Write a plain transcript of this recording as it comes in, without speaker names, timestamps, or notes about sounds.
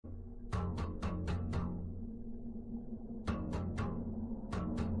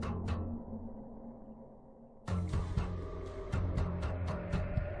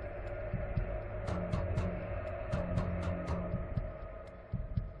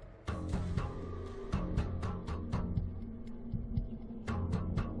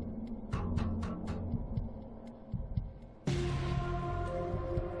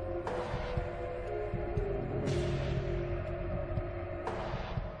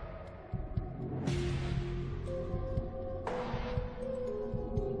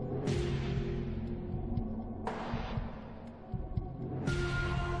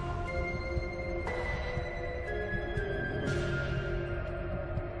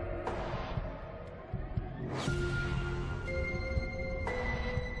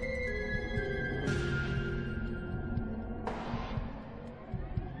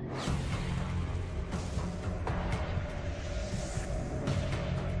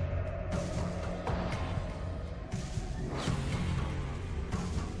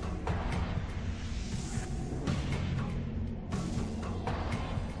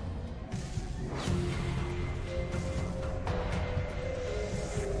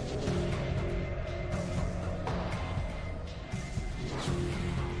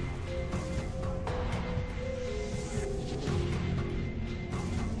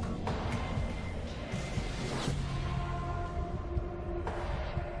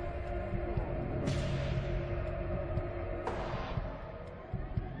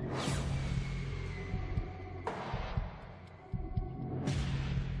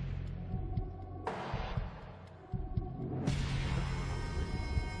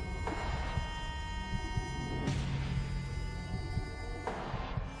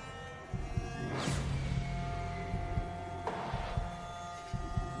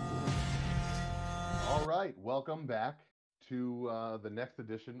right, welcome back to the next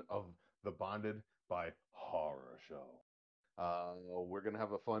edition of the Bonded by Horror Show. We're gonna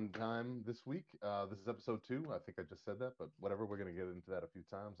have a fun time this week. This is episode 2. I think I just said that, but whatever. We're gonna get into that a few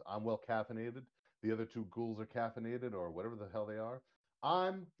times. I'm well caffeinated. The other two ghouls are caffeinated, or whatever the hell they are.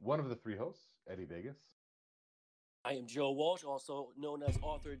 I'm one of the three hosts, Eddie Vegas. I am Joe Walsh, also known as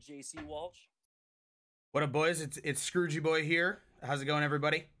author JC Walsh. What up, boys? It's Scroogey Boy here. How's it going,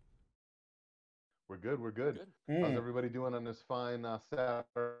 everybody? We're good. We're good. How's everybody doing on this fine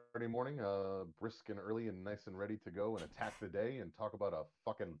Saturday morning? Brisk and early and nice and ready to go and attack the day and talk about a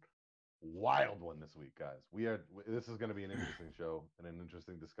fucking wild one this week, guys. This is going to be an interesting show and an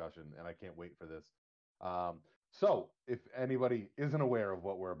interesting discussion, and I can't wait for this. So, if anybody isn't aware of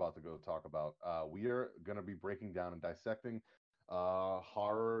what we're about to go talk about, we are going to be breaking down and dissecting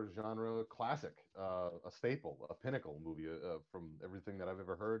horror genre classic, a staple, a pinnacle movie from everything that I've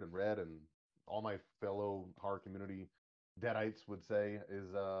ever heard and read, and all my fellow horror community deadites would say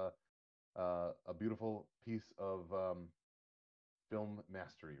is a beautiful piece of film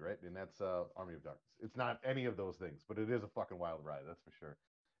mastery, right? And that's Army of Darkness. It's not any of those things, but it is a fucking wild ride, that's for sure.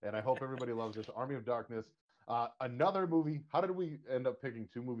 And I hope everybody loves this. Army of Darkness. Another movie. How did we end up picking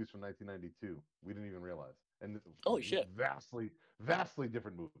two movies from 1992? We didn't even realize. And holy shit, vastly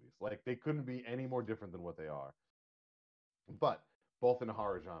different movies. Like they couldn't be any more different than what they are. But both in the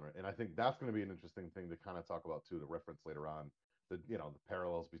horror genre, and I think that's going to be an interesting thing to kind of talk about too, to reference later on. The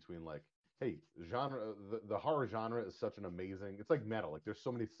parallels between like, hey, genre, the horror genre is such an amazing. It's like metal. Like there's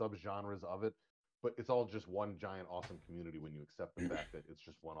so many subgenres of it, but it's all just one giant awesome community when you accept the fact that it's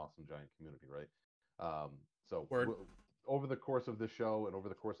just one awesome giant community, right? Over the course of this show and over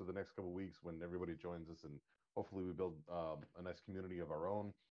the course of the next couple of weeks, when everybody joins us and hopefully we build a nice community of our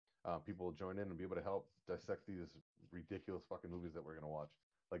own, people will join in and be able to help dissect these ridiculous fucking movies that we're going to watch,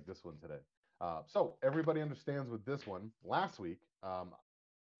 like this one today. So everybody understands with this one. Last week,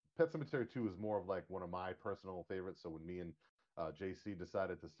 Pet Sematary 2 is more of like one of my personal favorites. So when me and JC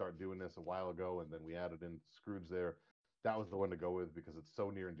decided to start doing this a while ago, and then we added in Scrooge there, that was the one to go with because it's so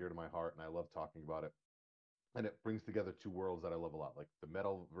near and dear to my heart, and I love talking about it. And it brings together two worlds that I love a lot, like the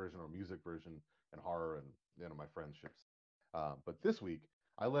metal version or music version and horror and my friendships. But this week,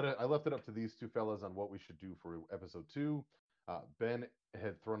 I left it up to these two fellas on what we should do for episode 2. Ben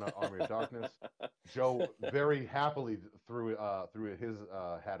had thrown out Army of Darkness. Joe very happily threw his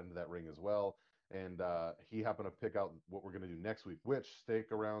hat into that ring as well, and he happened to pick out what we're going to do next week. Which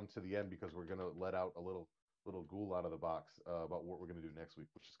stick around to the end because we're going to let out a little ghoul out of the box about what we're going to do next week,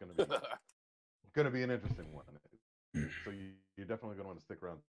 which is going to be an interesting one. So you're definitely going to want to stick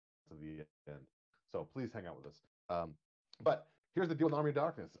around to the end. So please hang out with us. But here's the deal with Army of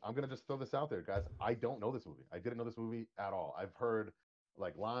Darkness. I'm going to just throw this out there, guys. I don't know this movie. I didn't know this movie at all. I've heard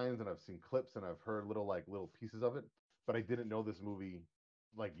like lines and I've seen clips and I've heard little pieces of it, but I didn't know this movie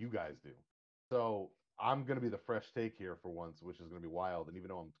like you guys do. So I'm going to be the fresh take here for once, which is going to be wild. And even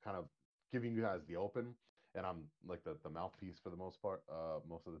though I'm kind of giving you guys the open and I'm like the mouthpiece for the most part,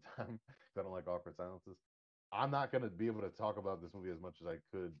 most of the time, because I don't like awkward silences, I'm not going to be able to talk about this movie as much as I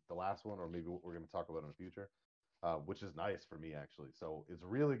could the last one, or maybe what we're going to talk about in the future. Which is nice for me actually. So it's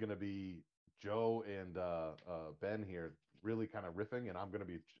really going to be Joe and Ben here, really kind of riffing, and I'm going to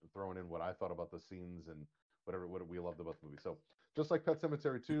be throwing in what I thought about the scenes and what we loved about the movie. So just like Pet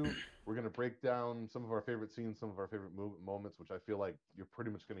Sematary 2, we're going to break down some of our favorite scenes, some of our favorite moments, which I feel like you're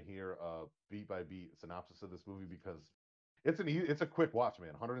pretty much going to hear a beat by beat synopsis of this movie because it's a quick watch, man.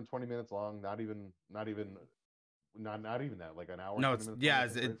 120 minutes long, not even that, like an hour. No, it's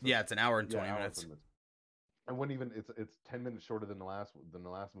an hour and 20 minutes. And when even it's 10 minutes shorter than the last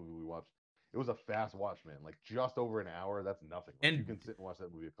movie we watched. It was a fast watch, man. Like just over an hour. That's nothing. Like, and you can sit and watch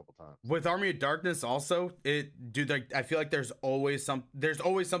that movie a couple times. With Army of Darkness, also, I feel like there's always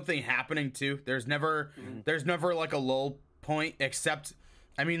something happening too. There's never like a lull point, except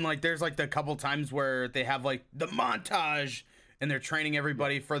I mean, like there's like the couple times where they have like the montage and they're training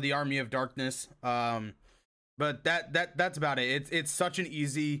everybody for the Army of Darkness. But that's about it. It's such an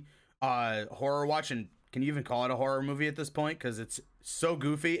easy horror watch, and can you even call it a horror movie at this point? Because it's so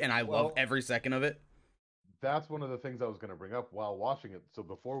goofy, and I love every second of it. That's one of the things I was going to bring up while watching it. So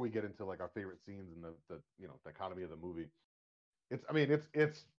before we get into like our favorite scenes and the dichotomy of the movie, it's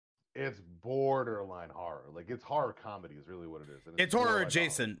borderline horror. Like it's horror comedy is really what it is. And it's horror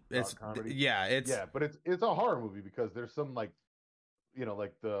adjacent. It's comedy. But it's a horror movie because there's some like I don't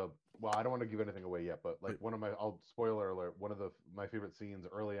want to give anything away yet, but like spoiler alert, one of my favorite scenes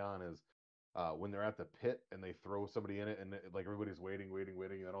early on is when they're at the pit and they throw somebody in it, and like everybody's waiting,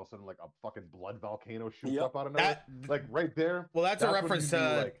 and then all of a sudden like a fucking blood volcano shoots Yep. up out of nowhere. Like right there. Well, that's a when reference you knew,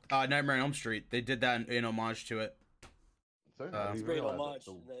 to like, Nightmare on Elm Street. They did that in homage to it. so, I didn't It's even great realize homage. that.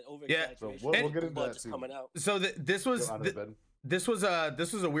 So, That over Yeah. exaggeration. So we'll get into blood that just too. coming out. So this was Go out of the bed. this was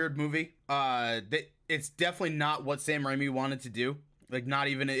a weird movie. It's definitely not what Sam Raimi wanted to do. Like, not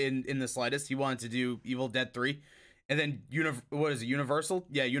even in the slightest. He wanted to do Evil Dead 3, and then what is it? Universal?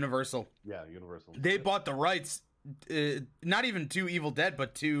 Yeah, Universal. Yeah, Universal. They bought the rights, not even to Evil Dead,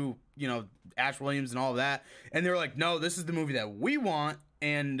 but to Ash Williams and all of that. And they were like, no, this is the movie that we want.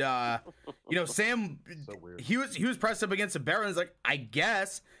 And Sam, So weird. he was pressed up against a barrel. And he's like, I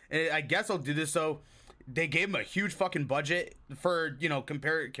guess I'll do this. So they gave him a huge fucking budget for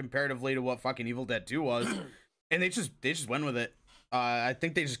comparatively to what fucking Evil Dead 2 was, and they just went with it. I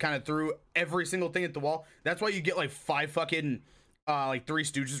think they just kind of threw every single thing at the wall. That's why you get like 5 fucking like Three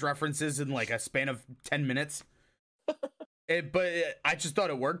Stooges references in like a span of 10 minutes. I just thought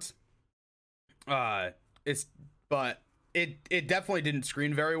it worked. It definitely didn't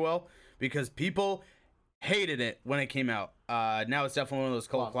screen very well because people hated it when it came out. Now it's definitely one of those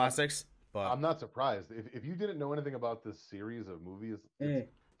cult classics. But I'm not surprised. If you didn't know anything about this series of movies,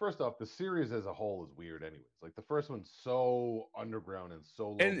 first off, the series as a whole is weird anyways. Like the first one's so underground and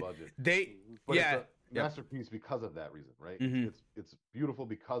so low budget. But it's a masterpiece because of that reason, right? Mhm. It's beautiful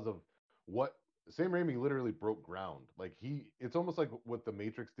because of what Sam Raimi literally broke ground. Like it's almost like what the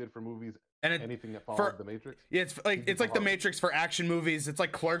Matrix did for movies. And anything that followed the Matrix. Yeah, it's like the Matrix for action movies. It's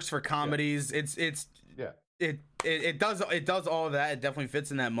like Clerks for comedies. Yeah. It does all of that. It definitely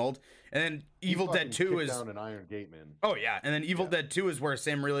fits in that mold. And then Evil Dead 2 is down an Iron Gate, man. Oh yeah, and then Evil Dead 2 is where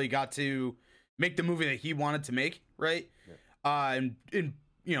Sam really got to make the movie that he wanted to make, right? Yeah. And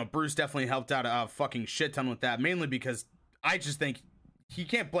Bruce definitely helped out a fucking shit ton with that, mainly because I just think he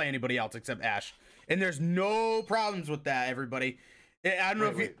can't play anybody else except Ash, and there's no problems with that. Everybody, I don't know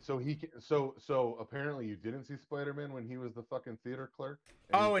if you. So apparently you didn't see Spider-Man when he was the fucking theater clerk.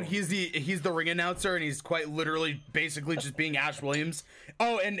 And he's the ring announcer, and he's quite literally basically just being Ash Williams.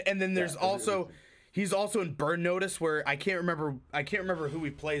 Oh, and then there's also he's also in Burn Notice, where I can't remember who he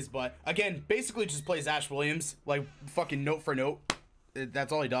plays, but again, basically just plays Ash Williams, like fucking note for note.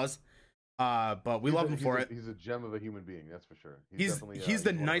 That's all he does. But we love him for it. He's a gem of a human being, that's for sure. He's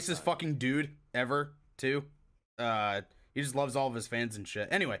the nicest fucking dude ever too. He just loves all of his fans and shit.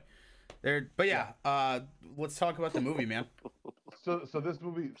 Anyway, let's talk about the movie, man. So this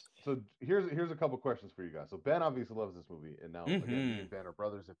movie. So here's a couple questions for you guys. So Ben obviously loves this movie, and now again, me and Ben are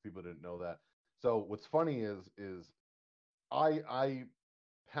brothers. If people didn't know that. So what's funny is I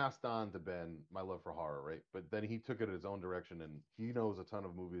passed on to Ben my love for horror, right? But then he took it his own direction, and he knows a ton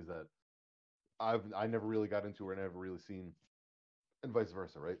of movies that I never really got into or never really seen, and vice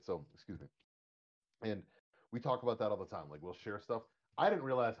versa, right? So excuse me. And we talk about that all the time. Like we'll share stuff. I didn't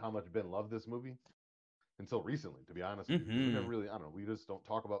realize how much Ben loved this movie until recently, to be honest with you. We never really, I don't know, we just don't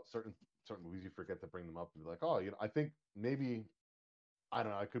talk about certain movies. You forget to bring them up and be like, oh, I think maybe, I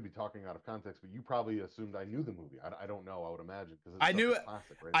don't know, I could be talking out of context, but you probably assumed I knew the movie. I don't know, I would imagine, because I knew a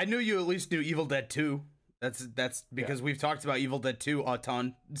classic, right? I knew you at least knew Evil Dead 2. That's because we've talked about Evil Dead 2 a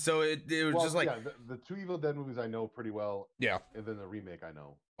ton. So it was just like the 2 Evil Dead movies I know pretty well. Yeah. And then the remake I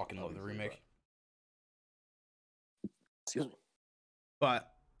know. Fucking love the remake. Excuse me.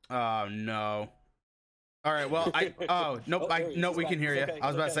 But no. All right. Well, nope. We can hear you. Okay, I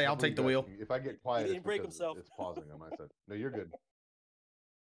was about to say I'll take the wheel. If I get quiet, He didn't break himself. It's pausing on my side. No, you're good.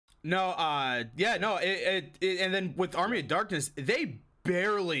 No. And then with Army of Darkness, they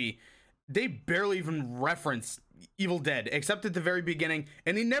barely even reference Evil Dead, except at the very beginning,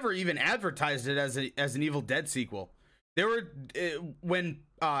 and they never even advertised it as an Evil Dead sequel. They were when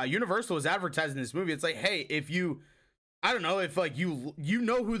Universal was advertising this movie. It's like, hey, if you, I don't know, if like you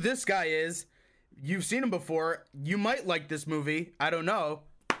know who this guy is, you've seen him before, you might like this movie. I don't know.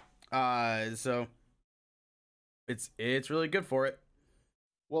 So it's really good for it.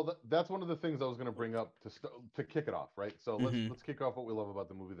 Well, that's one of the things I was going to bring up to kick it off, right? So let's kick off what we love about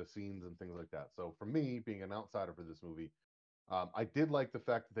the movie, the scenes and things like that. So for me, being an outsider for this movie, I did like the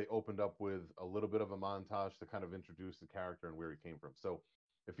fact that they opened up with a little bit of a montage to kind of introduce the character and where he came from. So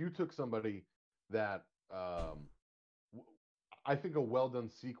if you took somebody that, I think a well-done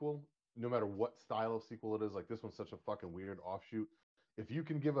sequel, no matter what style of sequel it is, like this one's such a fucking weird offshoot. If you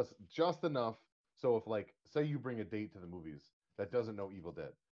can give us just enough, so if like, say you bring a date to the movies that doesn't know Evil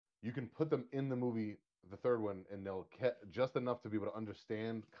Dead, you can put them in the movie, the third one, and they'll get just enough to be able to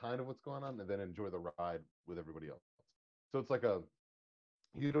understand kind of what's going on and then enjoy the ride with everybody else. So it's like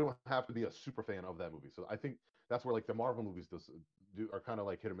you don't have to be a super fan of that movie. So I think that's where like the Marvel movies are kind of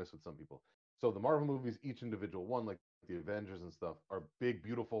like hit or miss with some people. So the Marvel movies, each individual one, like the Avengers and stuff, are big,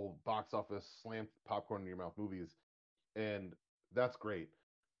 beautiful box office slam popcorn in your mouth movies, and that's great.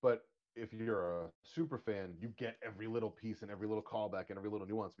 But if you're a super fan, you get every little piece and every little callback and every little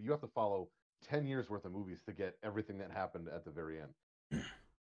nuance. But you have to follow 10 years worth of movies to get everything that happened at the very end.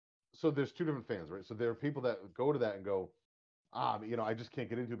 So there's two different fans, right? So there are people that go to that and go, I just can't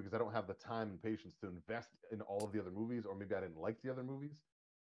get into it because I don't have the time and patience to invest in all of the other movies, or maybe I didn't like the other movies.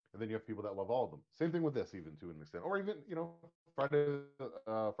 And then you have people that love all of them. Same thing with this, even to an extent, or even Friday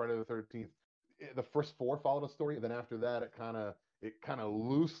the 13th. The first four followed a story, and then after that, it kind of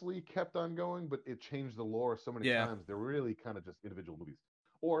loosely kept on going, but it changed the lore so many Yeah. times. They're really kind of just individual movies.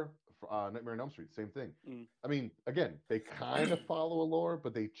 Or Nightmare on Elm Street, same thing. Mm. I mean, again, they kind of follow a lore,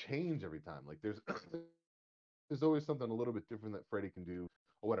 but they change every time. Like there's always something a little bit different that Freddy can do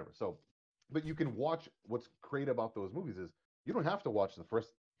or whatever. So, but you can watch. What's great about those movies is you don't have to watch the first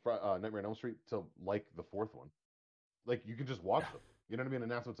Nightmare on Elm Street to like the fourth one. Like you can just watch them. You know what I mean?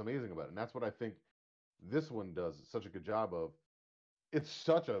 And that's what's amazing about it. And that's what I think this one does such a good job of. It's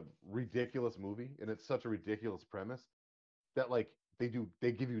such a ridiculous movie, and it's such a ridiculous premise that like they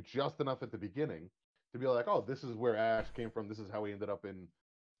give you just enough at the beginning to be like, oh, this is where Ash came from. This is how he ended up in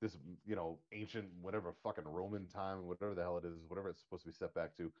this, ancient whatever fucking Roman time, whatever the hell it is, whatever it's supposed to be set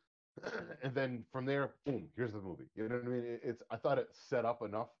back to. And then from there, boom, here's the movie. You know what I mean? I thought it set up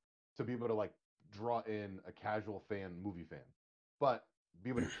enough to be able to like draw in a casual movie fan, but be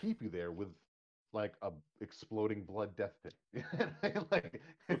able to keep you there with like a exploding blood death pit. Like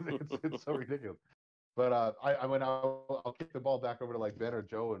it's so ridiculous. But I'll kick the ball back over to like Ben or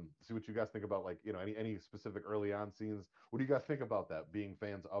Joe and see what you guys think about like any specific early on scenes. What do you guys think about that? Being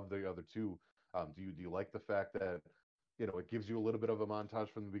fans of the other two, do you like the fact that it gives you a little bit of a montage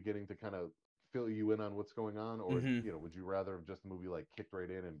from the beginning to kind of fill you in on what's going on, or would you rather have just the movie like kicked right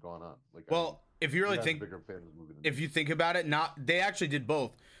in and gone on? Like, Well, if you really think, bigger fan of the movie than if you think about it, they actually did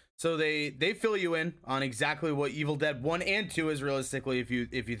both. So they fill you in on exactly what Evil Dead 1 and 2 is realistically, if you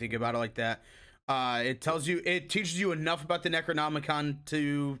think about it like that. It teaches you enough about the Necronomicon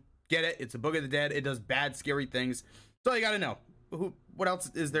to get it. It's a Book of the Dead. It does bad, scary things. That's all you gotta know. What else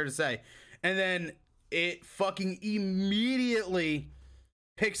is there to say? And then it fucking immediately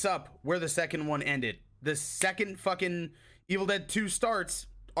picks up where the second one ended. The second fucking Evil Dead 2 starts,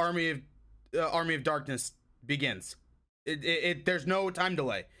 Army of Darkness begins. There's no time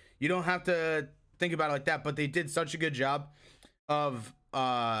delay. You don't have to think about it like that, but they did such a good job of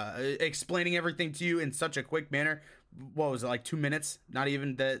explaining everything to you in such a quick manner. What was it, like 2 minutes? Not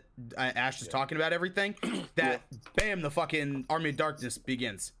even that. Ash is talking about everything. That bam, the fucking Army of Darkness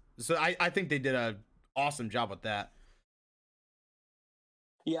begins. So I think they did a awesome job with that.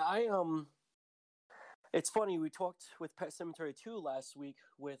 Yeah, it's funny, we talked with Pet Sematary 2 last week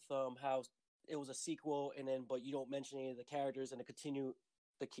with how it was a sequel, but you don't mention any of the characters, and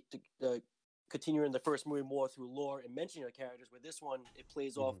the continuing the first movie more through lore and mentioning the characters. With this one, it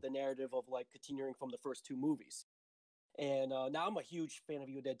plays off the narrative of like continuing from the first two movies. And now I'm a huge fan of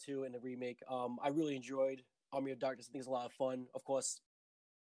Evil Dead 2 and the remake. I really enjoyed Army of Darkness. I think it's a lot of fun. Of course,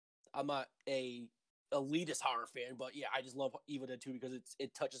 I'm not a elitist horror fan, but yeah, I just love Evil Dead 2 because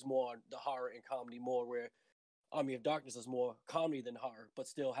it touches more on the horror and comedy more, where Army of Darkness is more comedy than horror, but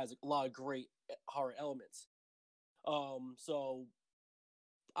still has a lot of great horror elements. So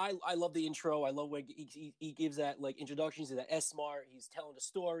I love the intro. I love when he gives that like introductions to that S-Smart. He's telling a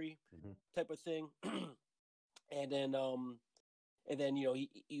story type of thing. And then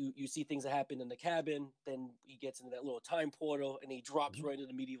you see things that happen in the cabin. Then he gets into that little time portal and he drops right into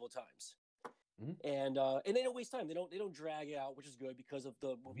the medieval times. And they don't waste time. They don't drag it out, which is good because of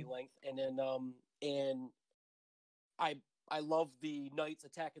the movie length. And then and I love the knights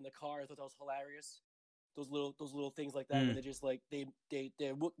attacking the car. I thought that was hilarious. Those little things like that, where they're just like they're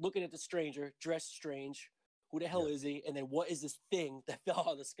looking at the stranger dressed strange. Who the hell is he? And then what is this thing that fell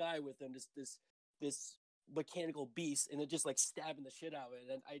out of the sky with him? This mechanical beast, and it just like stabbing the shit out of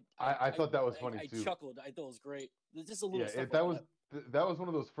it. And I thought that was funny too. I chuckled. I thought it was great. There's just a little stuff that was one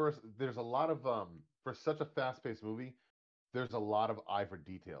of those first. There's a lot of for such a fast-paced movie. There's a lot of eye for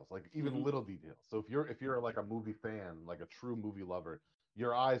details, like even little details. So if you're like a movie fan, like a true movie lover,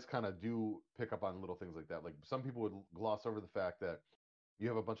 your eyes kind of do pick up on little things like that. Like some people would gloss over the fact that you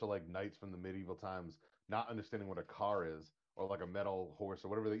have a bunch of like knights from the medieval times not understanding what a car is, or like a metal horse, or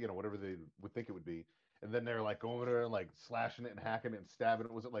whatever they would think it would be, and then they're like going over there and like slashing it and hacking it and stabbing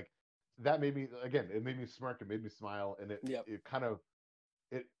it. Was it like that? Made me again. It made me smirk. It made me smile, and it kind of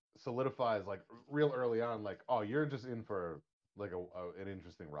it solidifies like real early on, like, oh, you're just in for an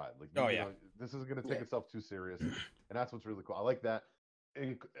interesting ride. Like, Oh, you yeah. know, this isn't going to take itself too serious, and that's what's really cool. I like that.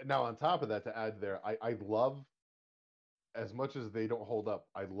 And now on top of that, to add there, I love, as much as they don't hold up,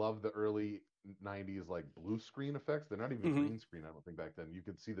 I love the early '90s like blue screen effects. They're not even green screen, I don't think, back then. You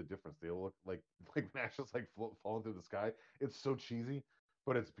could see the difference. They look like when Ash is like falling through the sky. It's so cheesy,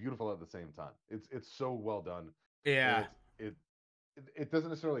 but it's beautiful at the same time. It's so well done, and Yeah. it doesn't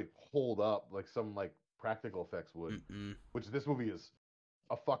necessarily hold up like some like practical effects would, which this movie is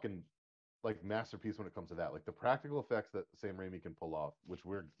a fucking like masterpiece when it comes to that. Like the practical effects that Sam Raimi can pull off, which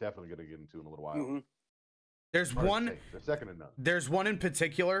we're definitely going to get into in a little while. There's one. They're second to none. There's one in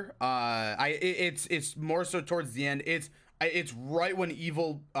particular. It's more so towards the end. It's right when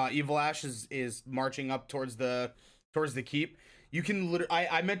Evil Ash is marching up towards the keep. You can literally.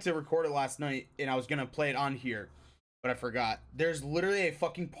 I meant to record it last night and I was gonna play it on here, but I forgot. There's literally a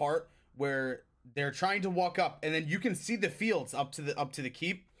fucking part where they're trying to walk up and then you can see the fields up to the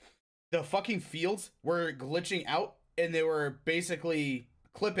keep. The fucking fields were glitching out and they were basically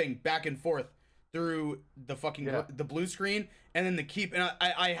clipping back and forth through the fucking the blue screen and then the keep, and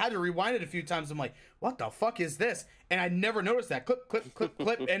I had to rewind it a few times. I'm like, what the fuck is this? And I never noticed that clip clip clip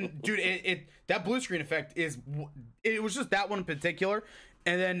clip. And dude, it that blue screen effect it was just that one in particular.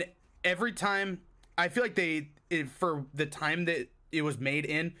 And then every time I feel like for the time that it was made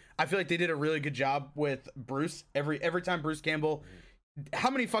in, I feel like they did a really good job with Bruce. Every time Bruce Campbell, how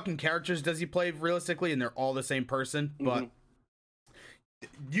many fucking characters does he play realistically? And they're all the same person, but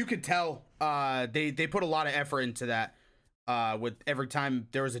you could tell they put a lot of effort into that with every time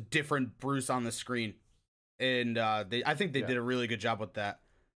there was a different Bruce on the screen, and I think they did a really good job with that.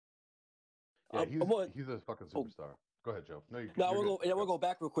 Yeah, he's a fucking superstar. Go ahead, Joe. We'll go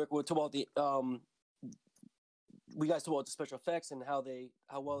back real quick. We'll talk about the we guys talk about the special effects and how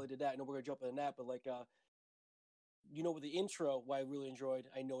well they did that. I know we're gonna jump into that, but like with the intro, what I really enjoyed,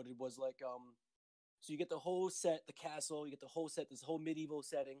 I noted was like so you get the whole set, the castle, you get the whole set, this whole medieval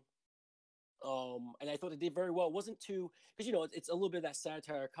setting. And I thought they did very well. It wasn't too, because it's a little bit of that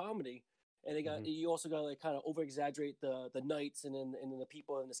satire comedy, and you also got to like kind of over exaggerate the knights and then the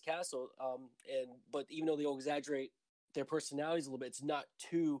people in this castle. But even though they over exaggerate their personalities a little bit, it's not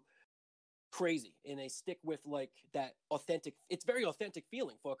too crazy, and they stick with like that authentic. It's very authentic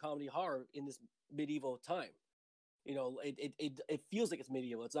feeling for a comedy horror in this medieval time. It feels like it's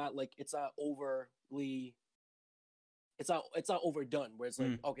medieval. It's not overly. It's not overdone. Where it's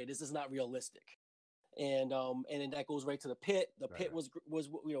like, okay, this is not realistic, and then that goes right to the pit. The pit was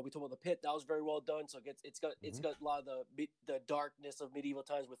we talk about the pit. That was very well done. So it's got a lot of the darkness of medieval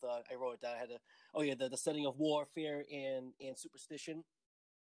times. With I wrote it down. I had the setting of warfare and superstition.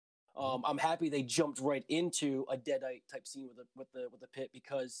 I'm happy they jumped right into a Deadite type scene with the pit,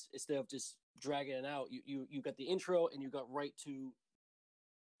 because instead of just dragging it out, you got the intro and you got right to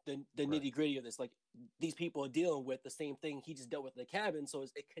the nitty gritty of this. Like, these people are dealing with the same thing he just dealt with in the cabin, so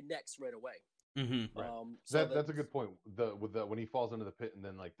it connects right away. Right. That's a good point. When he falls into the pit and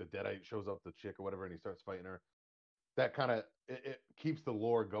then like the Deadite shows up, the chick or whatever, and he starts fighting her. That kind of it keeps the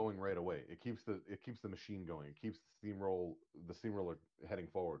lore going right away. It keeps the machine going. It keeps the steamroller heading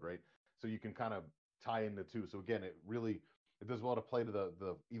forward, right? So you can kind of tie in the two. So again, it does well to play to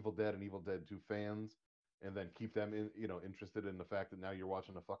the Evil Dead and Evil Dead 2 fans, and then keep them interested in the fact that now you're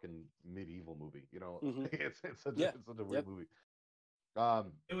watching a fucking medieval movie. It's such a weird movie.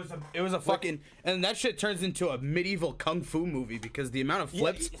 It was a fucking, and that shit turns into a medieval kung fu movie, because the amount of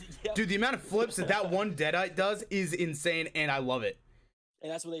flips, dude, the amount of flips that one Deadite does is insane, and I love it.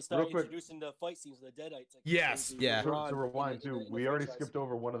 And that's when they started introducing the fight scenes with the Deadites. Like, yes, yeah. To rewind too, we already skipped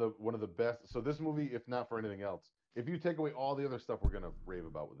over one of the best. So this movie, if not for anything else, if you take away all the other stuff we're gonna rave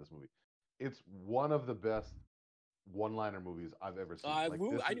about with this movie, it's one of the best one-liner movies I've ever seen. I knew we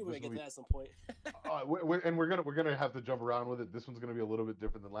were gonna get to that at some point. we're gonna have to jump around with it. This one's gonna be a little bit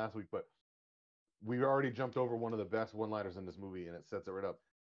different than last week, but we already jumped over one of the best one-liners in this movie, and it sets it right up.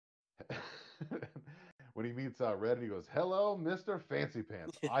 When he meets Red, and he goes, "Hello, Mr. Fancy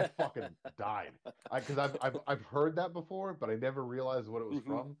Pants." I fucking died, because I've heard that before, but I never realized what it was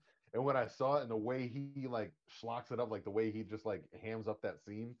from. And when I saw it and the way he like schlocks it up, like the way he just like hams up that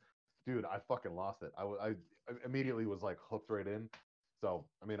scene, dude, I fucking lost it. I immediately was like hooked right in. So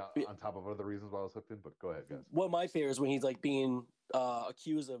I mean, on top of other reasons why I was hooked in, but go ahead, guys. One of my favorites, when he's like being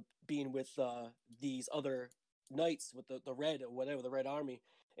accused of being with these other knights with the red or whatever, the Red Army,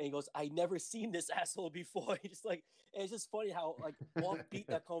 and he goes, "I never seen this asshole before." He just like, and it's just funny how like offbeat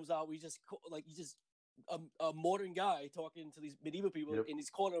that comes out. He's just a modern guy talking to these medieval people, and he's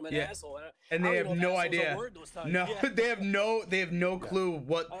calling them an asshole, and they have no idea. No, they have no clue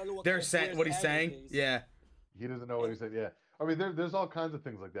what they're saying, what he's saying. Yeah, he doesn't know what he's saying. Yeah. I mean, there's all kinds of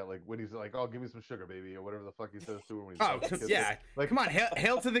things like that. Like when he's like, "Oh, give me some sugar, baby," or whatever the fuck he says to her when he's Oh, about to kiss yeah. her. Like, Come on,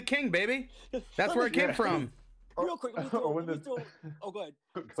 hail to the king, baby. That's where it came from. Real quick, let me throw. Oh, go ahead.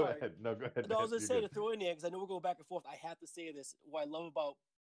 Go ahead. No, go ahead. No, I was gonna You're say good. to throw in there because I know we're going back and forth. I have to say this. What I love about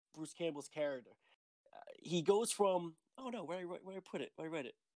Bruce Campbell's character, he goes from where I put it, where I read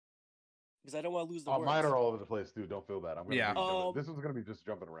it, because I don't want to lose the words. Mine are all over the place, dude. Don't feel bad. I'm gonna this one's gonna be just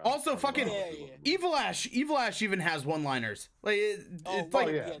jumping around. Also, fucking Evil Ash even has one-liners. Like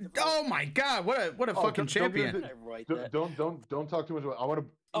oh my god, what a fucking champion. Don't talk too much about. I want to.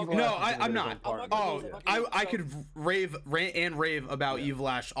 No, I'm not. I could rant and rave about Evil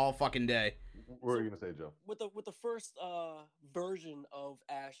Ash all fucking day. What are you gonna say, Joe? With the first version of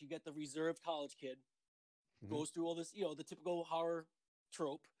Ash, you get the reserved college kid, goes through all this, the typical horror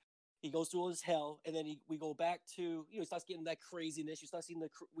trope. He goes through all this hell, and then we go back to, he starts getting that craziness. You start seeing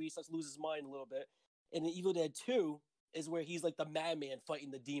he starts to lose his mind a little bit. And in Evil Dead 2 is where he's like the madman fighting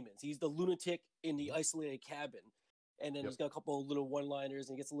the demons. He's the lunatic in the isolated cabin. And then he's got a couple of little one-liners,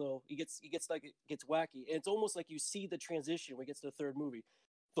 and he gets wacky. And it's almost like you see the transition when it gets to the third movie.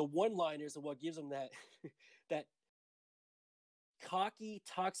 The one-liners are what gives him that that cocky,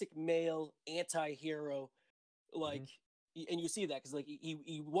 toxic male anti-hero, like. And you see that because like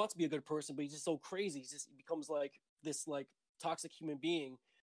he wants to be a good person, but he's just so crazy. He becomes like this like toxic human being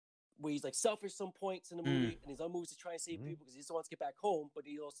where he's like selfish some points in the movie, and he's on movies to try and save people because he just wants to get back home. But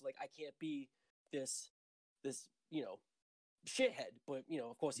he also like, I can't be this shithead. But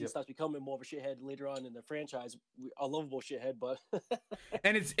of course he starts becoming more of a shithead later on in the franchise, a lovable shithead. But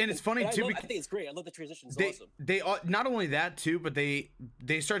and it's funny too. I think it's great. I love the transition. It's awesome. They not only that too, but they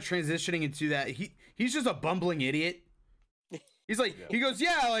start transitioning into that he's just a bumbling idiot. He's like, he goes,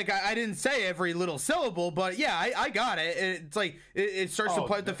 yeah, like I didn't say every little syllable, but yeah, I got it. It's like it starts to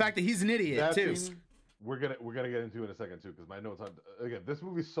play with the fact that he's an idiot too. We're gonna get into in a second too, because my notes on again. This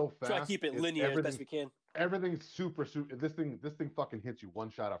movie's so fast. Try to keep it linear as best we can. Everything's super. This thing fucking hits you one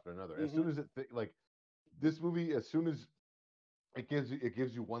shot after another. As soon as this movie, as soon as it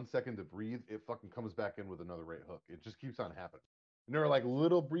gives you 1 second to breathe, it fucking comes back in with another right hook. It just keeps on happening. And there are like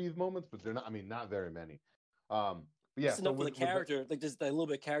little breathe moments, but they're not. I mean, not very many. But yeah, it's enough for the character, like just a little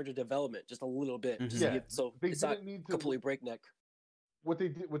bit of character development, just a little bit. So it's not completely breakneck. What they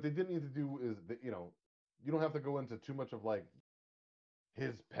didn't need to do is that, you don't have to go into too much of like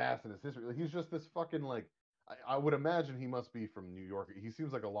his past and his history. Like, he's just this fucking like I would imagine he must be from New York. He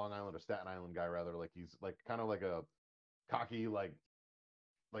seems like a Long Island or Staten Island guy rather. Like he's like kind of like a cocky like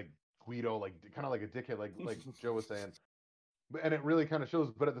Guido, like kind of like a dickhead, like Joe was saying. And it really kind of shows,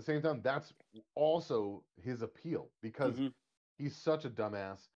 but at the same time, that's also his appeal because he's such a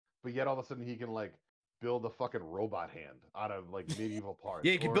dumbass, but yet all of a sudden he can like build a fucking robot hand out of like medieval parts.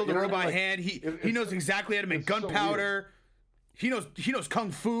 Yeah, he can build a robot hand. He knows exactly how to make gunpowder. So he knows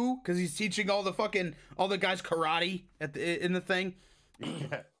kung fu because he's teaching all the guys karate in the thing.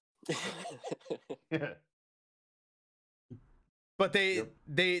 Yeah. But they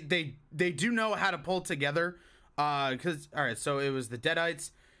do know how to pull together. Because all right, so it was the Deadites.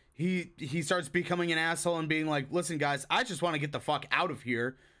 He starts becoming an asshole and being like, "Listen, guys, I just want to get the fuck out of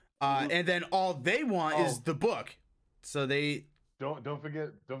here." And then all they want is the book. So they don't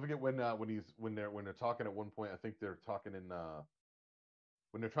forget when they're talking at one point. I think they're talking in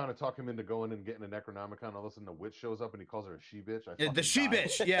when they're trying to talk him into going and getting a Necronomicon. All of a sudden, the witch shows up and he calls her a she bitch. The she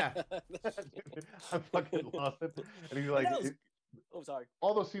bitch, yeah. I fucking lost it. And he's like. Oh, sorry.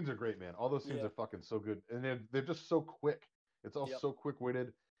 All those scenes are great, man. All those scenes are fucking so good, and they're just so quick. It's all so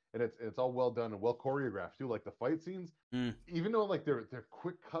quick-witted, and it's all well done and well choreographed too. Like the fight scenes, even though like they're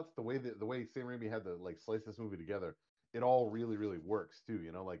quick cuts, the way Sam Raimi had to like slice this movie together, it all really really works too.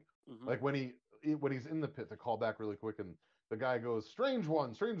 Like when he's in the pit to call back really quick, and the guy goes strange one,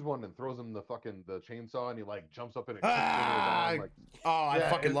 and throws him the chainsaw, and he like jumps up and it kicks into his arm. I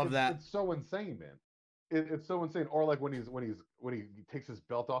fucking love that. It's so insane, man. It's so insane. Or like when he takes his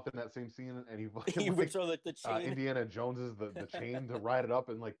belt off in that same scene and he rips out like the chain. Indiana Jones's the chain to ride it up,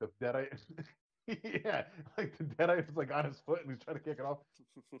 and like the Deadite, like the Deadite is like on his foot and he's trying to kick it off.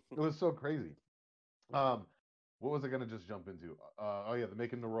 It was so crazy. What was I gonna just jump into? The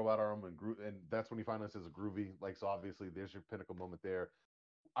making the robot arm and that's when he finally says groovy. Like so, obviously there's your pinnacle moment there.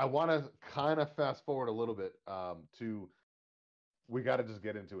 I want to kind of fast forward a little bit to. We got to just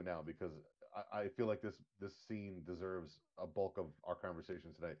get into it now because. I feel like this scene deserves a bulk of our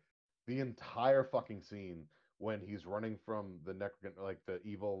conversation today. The entire fucking scene when he's running from the like the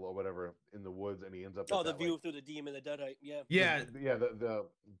evil or whatever in the woods, and he ends up. Oh, at the that, view like, through the demon, the deadite. Yeah. Yeah, the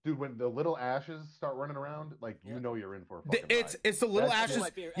dude, when the little ashes start running around, like, you know you're in for a fucking ride. it's the little That's That's one ashes. of my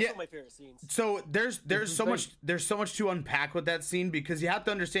favorite. Yeah. That's one of my favorite scenes. So there's so insane. much to unpack with that scene, because you have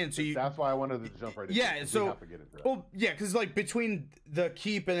to understand. So That's why I wanted to jump right into yeah, it, 'cause so we have to get into that. well, yeah, because like between the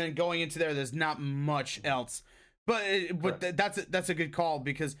keep and then going into there's not much else. But that's a good call,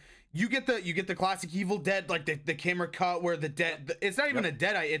 because you get the classic Evil Dead, like the camera cut where the dead, it's not even a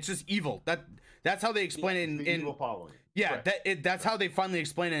deadite, it's just evil. That's how they explain it in evil following. Yeah, that's how they finally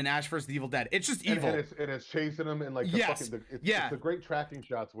explain it in Ash vs. the Evil Dead. It's just evil. And it's chasing them, and like it's the great tracking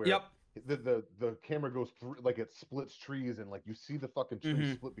shots where the camera goes through, like it splits trees, and like you see the fucking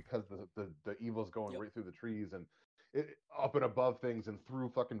trees split because the evil's going right through the trees, and up and above things and through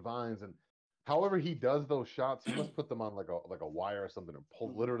fucking vines. And however he does those shots, he must put them on like a wire or something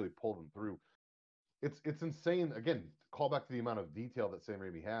and literally pull them through. It's insane. Again, call back to the amount of detail that Sam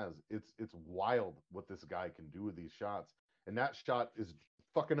Raimi has. It's wild what this guy can do with these shots, and that shot is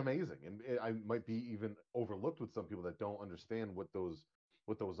fucking amazing. And I might be even overlooked with some people that don't understand what those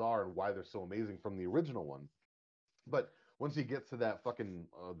are and why they're so amazing from the original one. But once he gets to that fucking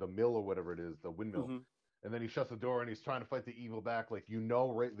the mill or whatever it is, the windmill, and then he shuts the door and he's trying to fight the evil back, like, you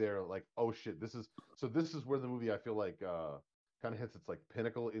know, right there, like, oh shit, this is where the movie, I feel like, kind of hits its like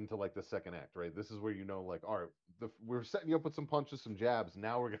pinnacle into like the second act, right? This is where, you know, like, all right, we're setting you up with some punches, some jabs.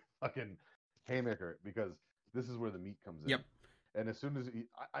 Now we're gonna fucking haymaker it, because this is where the meat comes in. Yep. And as soon as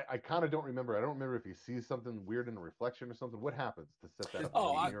I kind of don't remember. I don't remember if he sees something weird in a reflection or something. What happens to set that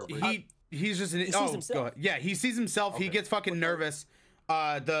up? He's just sees himself. Go ahead. Yeah, he sees himself. Okay. He gets fucking nervous.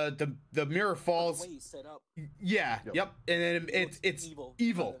 The mirror falls. The way he's set up. Yeah. Yep. And then it's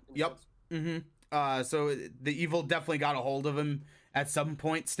evil. Yep. So the evil definitely got a hold of him at some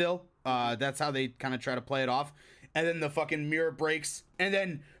point still. That's how they kind of try to play it off. And then the fucking mirror breaks. And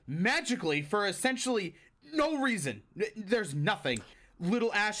then magically, for essentially no reason, there's nothing,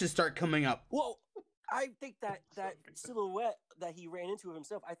 little ashes start coming up. Well, I think that silhouette that he ran into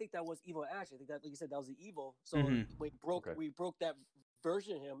himself, I think that was Evil Ash. I think that, like you said, that was the evil. So we broke that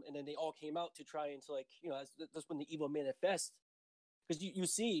version of him, and then they all came out to try and to, like, you know, that's when the evil manifests. Because you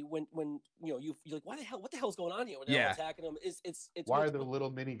see when you know you're like, what the hell's going on here when they're all attacking them? It's why are there little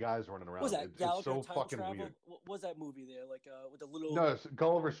mini guys running around? Was that it's so fucking travel? weird. What was that movie there, like with the little? No, it's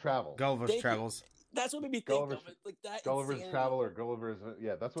Gulliver's Travel. Travels. That's what made me think of it. Like that. Gulliver's insanity. Travel or Gulliver's.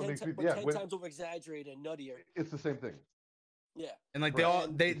 Yeah, that's what makes me. But 10 times over exaggerated and nuttier. It's the same thing. Yeah. And like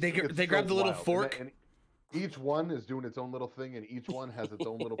they grab the little fork. And each one is doing its own little thing, and each one has its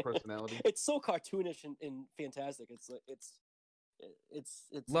own little personality. It's so cartoonish and fantastic. It's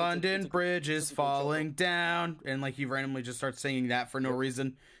London Bridge is falling down, and like he randomly just starts singing that for no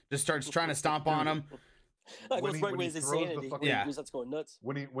reason. Just starts trying to stomp on him. When he starts going nuts.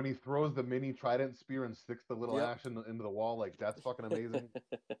 When he throws the mini trident spear and sticks the little ash into the wall, like, that's fucking amazing.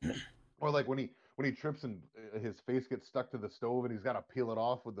 Or like when he trips and his face gets stuck to the stove and he's got to peel it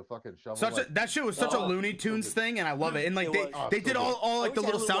off with the fucking shovel. That shit was such a Looney Tunes thing, and I love it. And like they did all like the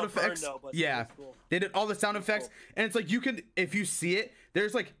little sound effects. Cool. They did all the sound effects, and it's like you can, if you see it,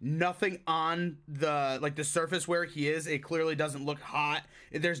 there's like nothing on the surface where he is. It clearly doesn't look hot.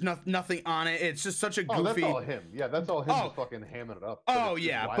 There's nothing on it. It's just such a goofy. That's all him. Yeah, that's all him just fucking hamming it up. But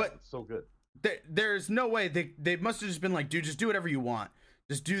but it's so good. There's no way they must have just been like, dude, just do whatever you want.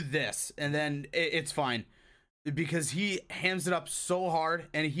 Just do this, and then it's fine, because he hams it up so hard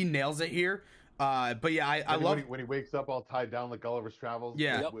and he nails it here. But yeah, I love when he wakes up all tied down like Gulliver's Travels.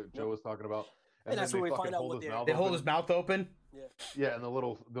 Yeah, what Joe was talking about. And that's where we find out what they hold his mouth open. Yeah, and the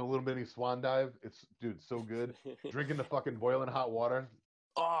little mini swan dive. It's, dude, so good. Drinking the fucking boiling hot water.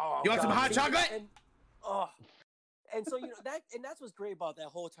 Oh, you want some hot chocolate? And so, you know, that's what's great about that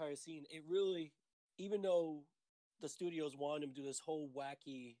whole entire scene. It really, even though the studios wanted him to do this whole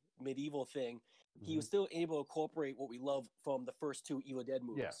wacky medieval thing, he was still able to incorporate what we love from the first two Evil Dead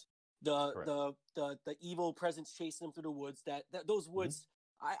movies. The evil presence chasing him through the woods. Those woods.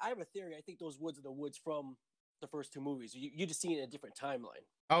 I have a theory. I think those woods are the woods from the first two movies. You just see it in a different timeline.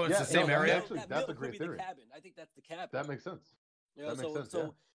 Oh, it's the same area. Actually, that's a great theory. The cabin. I think that's the cabin. That makes sense. You know,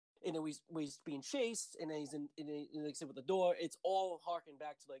 so and then he's being chased, and then he's in like I said, with the door. It's all harking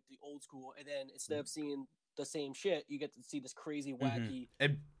back to like the old school, and then instead of seeing the same shit, you get to see this crazy, wacky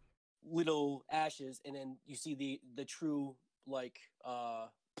little ashes, and then you see the true like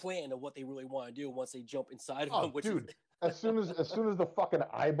plan of what they really want to do once they jump inside of him. Which dude, as soon as the fucking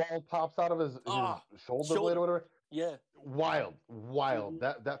eyeball pops out of his shoulder blade or whatever, Yeah. Wild.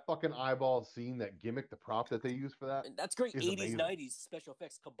 That fucking eyeball scene, that gimmick, the prop that they use for that, And that's great. is 80s, amazing. 90s special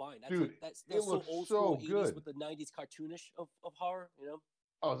effects combined. That's Dude, like, that's it so looks old so school 80s good. with the 90s cartoonish of horror, you know?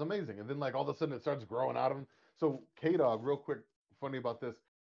 Oh, it's amazing. And then like all of a sudden it starts growing out of him. So K-Dog, real quick, funny about this.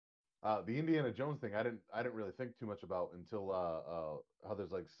 The Indiana Jones thing, I didn't really think too much about until how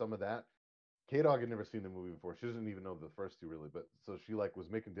there's like some of that. K-Dog had never seen the movie before. She doesn't even know the first two really, but so she like was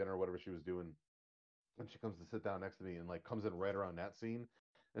making dinner or whatever she was doing, and she comes to sit down next to me and like comes in right around that scene,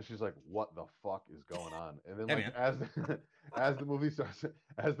 and she's like, "What the fuck is going on?" And then like as the movie starts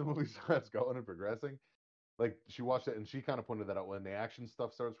going and progressing, like she watched it and she kind of pointed that out when the action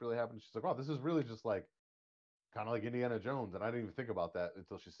stuff starts really happening. She's like, "Oh, this is really just like kind of like Indiana Jones," and I didn't even think about that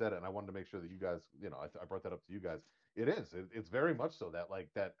until she said it, and I wanted to make sure that you guys, I brought that up to you guys. It is. It's very much so that like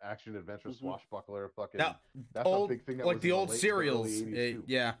that action adventure swashbuckler fucking. That's old, a big thing. That like was the in old serials.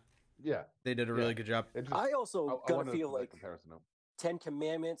 Yeah, they did a really good job. I also gotta feel like comparison. 10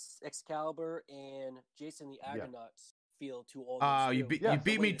 Commandments, Excalibur, and Jason the Argonauts feel to all. You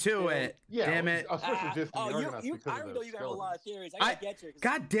beat me to it. Yeah, damn it. Especially Jason the Argonauts. I already know you got a lot of theories. I gotta get you.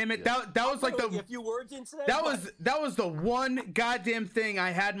 God damn it! That was like a few words into that. That was the one goddamn thing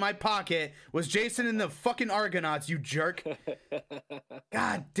I had in my pocket was Jason and the fucking Argonauts. You jerk!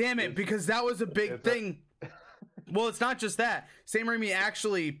 God damn it! Because that was a big thing. Well, it's not just that. Sam Raimi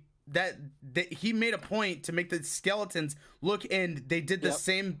actually that he made a point to make the skeletons look, and they did the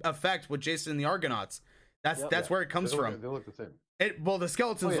same effect with Jason and the Argonauts. That's where it comes from. They look the same. Well, the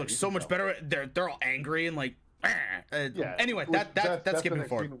skeletons look so much better. They're all angry and like. Anyway, that's skipping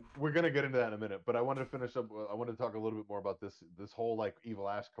forward. We're gonna get into that in a minute, but I wanted to finish up. I wanted to talk a little bit more about this whole like Evil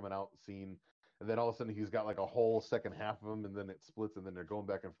Ash coming out scene, and then all of a sudden he's got like a whole second half of them, and then it splits, and then they're going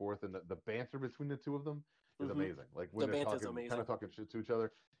back and forth, and the banter between the two of them is amazing. Like when they're talking, kind of talking shit to each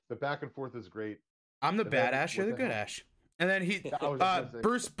other, the back and forth is great. I'm the bad Ash, you're the good Ash. And then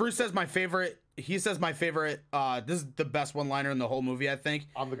Bruce says my favorite. He says my favorite. This is the best one-liner in the whole movie, I think.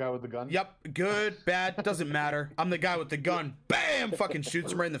 I'm the guy with the gun. Yep, good, bad, doesn't matter. I'm the guy with the gun. Bam! Fucking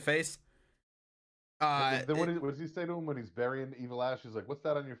shoots him right in the face. Then what does he say to him when he's burying Evil Ash? He's like, "What's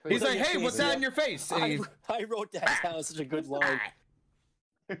that on your face?" He's like, "Hey, what's that on your face?" I wrote that down. It's such a good line.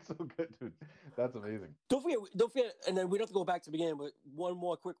 It's so good, dude. That's amazing. Don't forget, and then we don't have to go back to the beginning, but one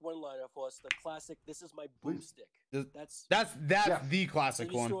more quick one-liner for us. The classic, "This is my boomstick." That's the classic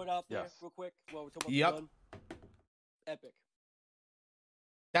Can you one. throw it out there real quick while we're talking about the gun? Epic.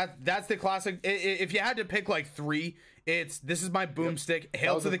 That's the classic. If you had to pick like three, it's "This is my boomstick,"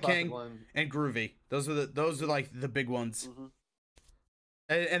 "Hail to the King," and "Groovy." Those are like the big ones.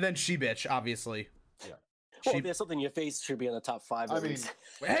 And then "She Bitch," obviously. Well, if there's something in your face, it should be on the top 5. I mean,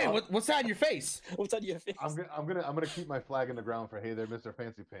 hey, what's that in your face? What's on your face? I'm gonna keep my flag in the ground for "Hey there, Mr.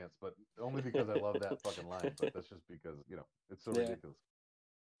 Fancy Pants," but only because I love that fucking line. But that's just because it's so ridiculous.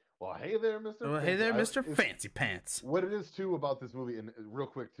 Well, hey there, Mr. Well, hey there, Mr. Fancy Pants. What it is too about this movie, and real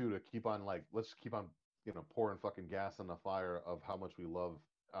quick too, to keep on let's keep on pouring fucking gas on the fire of how much we love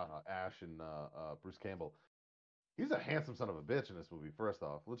Ash and Bruce Campbell. He's a handsome son of a bitch in this movie. First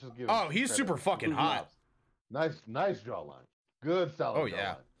off, let's just give him. Oh, he's super fucking hot. Nice jawline. Good solid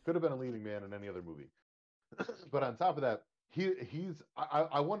jawline. Could have been a leading man in any other movie. But on top of that, he's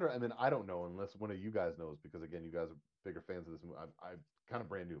I wonder, I mean, I don't know unless one of you guys knows, because again, you guys are bigger fans of this movie. I kind of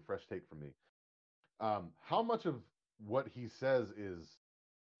brand new, fresh take from me. How much of what he says is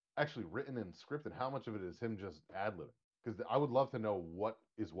actually written and scripted? How much of it is him just ad-libbing? Because I would love to know what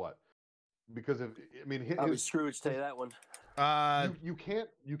is what. Because I was Scrooge to that one. You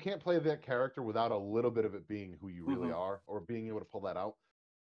can't play that character without a little bit of it being who you really are, or being able to pull that out.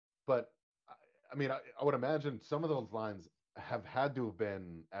 But I mean, I would imagine some of those lines have had to have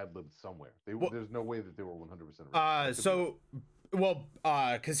been ad-libbed somewhere. There's no way that they were 100%.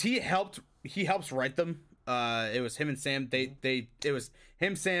 Because he helps write them. It was him and Sam. It was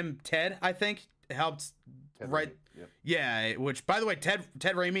him, Sam, Ted. I think helped write. Yeah, which by the way, Ted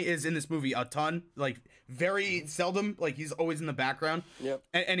Raimi is in this movie a ton, like very seldom, like he's always in the background. Yep.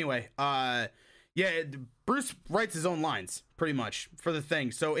 Anyway, Bruce writes his own lines pretty much for the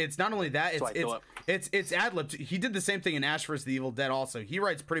thing. So it's not only that, it's ad-libbed. He did the same thing in Ash vs. the Evil Dead also. He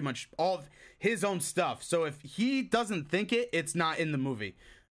writes pretty much all of his own stuff. So if he doesn't think it's not in the movie.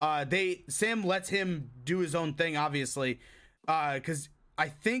 Sam lets him do his own thing, obviously, because I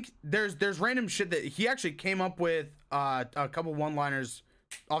think there's random shit that he actually came up with a couple one-liners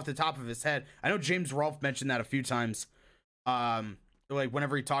off the top of his head. I know James Rolfe mentioned that a few times. Like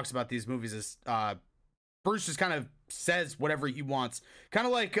whenever he talks about these movies, is Bruce just kind of says whatever he wants, kind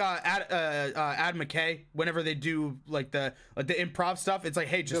of like Adam McKay. Whenever they do like the improv stuff, it's like,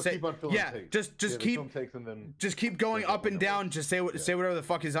 hey, just say, keep on filling takes. just keep film takes and then just keep going up and down. Just say whatever the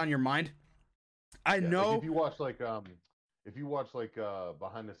fuck is on your mind. I know. Like if you watch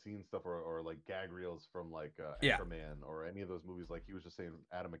behind the scenes stuff or like gag reels from like Anchorman or any of those movies, like he was just saying,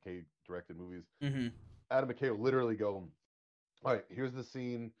 Adam McKay directed movies. Mm-hmm. Adam McKay will literally go, all right, here's the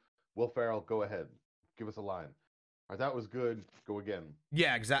scene. Will Ferrell, go ahead, give us a line. All right, that was good. Go again.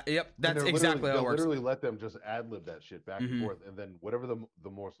 Yeah, exactly. Yep, that's exactly how it works. Literally let them just ad lib that shit back and forth, and then whatever the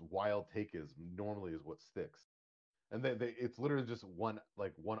most wild take is, normally is what sticks. And it's literally just one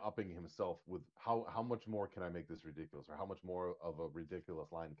upping himself with how much more can I make this ridiculous, or how much more of a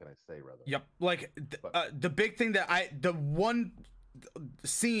ridiculous line can I say, rather. Yep. Like the big thing that the one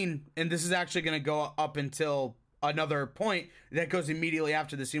scene, and this is actually going to go up until another point that goes immediately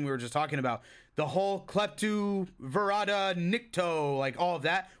after the scene we were just talking about. The whole kleptu verada nicto, like all of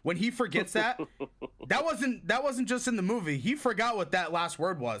that. When he forgets that, that wasn't just in the movie. He forgot what that last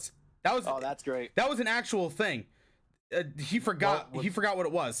word was. That's great. That was an actual thing. He forgot what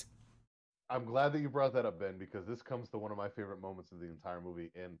it was. I'm glad that you brought that up, Ben, because this comes to one of my favorite moments of the entire movie,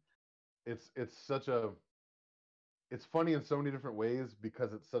 and it's funny in so many different ways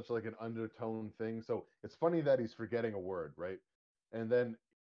because it's such like an undertone thing. So it's funny that he's forgetting a word, right? And then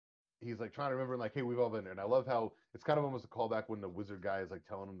he's like trying to remember, like, hey, we've all been there. And I love how it's kind of almost a callback when the wizard guy is like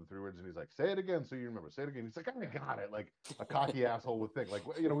telling him the 3 words, and he's like, say it again so you remember. Say it again. He's like, I got it. Like a cocky asshole would think, like,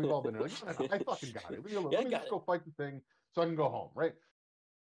 you know, we've all been there. Like, I fucking got it. Let me just go fight the thing so I can go home, right?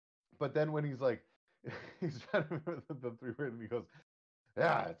 But then when he's like, he's trying to remember the 3 words, and he goes,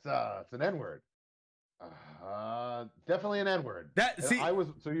 yeah, it's an N-word. Definitely an N-word. I was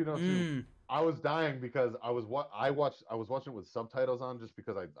too. I was dying because I was watching it with subtitles on, just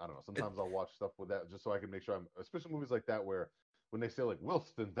because I don't know, sometimes I'll watch stuff with that just so I can make sure I'm, especially movies like that where when they say like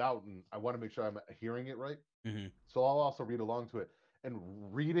Wilston Doughton, I want to make sure I'm hearing it right. Mm-hmm. So I'll also read along to it, and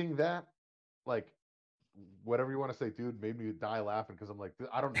reading that, like, whatever you want to say, dude, made me die laughing because I'm like,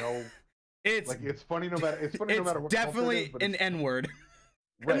 I don't know. It's funny no matter. It's funny no matter what. Definitely an N-word.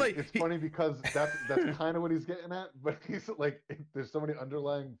 Right. Like, it's funny because that's kind of what he's getting at, but he's like, there's so many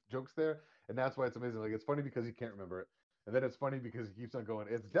underlying jokes there, and that's why it's amazing. Like, it's funny because you can't remember it, and then it's funny because he keeps on going,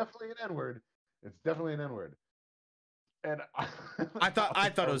 it's definitely an N-word. It's definitely an N-word. And I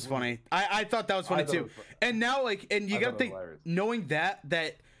thought it was funny. I thought that was funny too. And now, like, and you gotta think, knowing that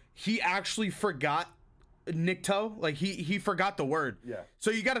he actually forgot Nikto, like he forgot the word. Yeah. So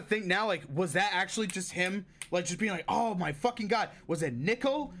you got to think now, like, was that actually just him, like, just being like, oh my fucking god, was it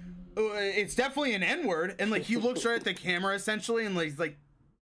nickel? It's definitely an N-word, and like he looks right at the camera essentially, and like he's like,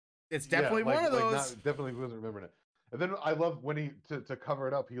 it's definitely one of those. Definitely wasn't remembering it. And then I love when he to cover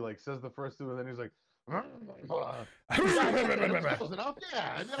it up, he like says the first 2, and then he's like, yeah, I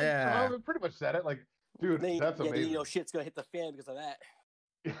pretty much said it. Like, dude, that's amazing. You know, shit's gonna hit the fan because of that.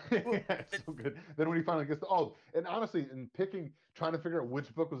 Yeah, it's so good. Then when he finally gets and honestly, in trying to figure out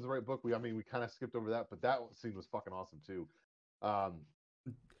which book was the right book, we kind of skipped over that, but that scene was fucking awesome too.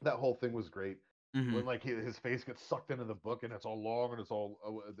 That whole thing was great. Mm-hmm. When like his face gets sucked into the book and it's all long and it's all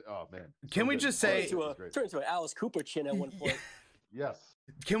oh man. Can we just say turn into an Alice Cooper chin at one point? Yes.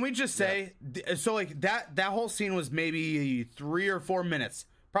 Can we just say so like that whole scene was maybe 3 or 4 minutes,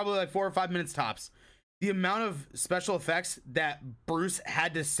 probably like 4 or 5 minutes tops. The amount of special effects that Bruce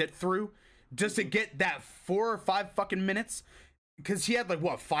had to sit through just to get that 4 or 5 fucking minutes, because he had like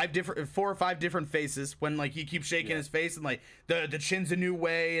what 4 or 5 different faces when like he keeps shaking his face, and like the chin's a new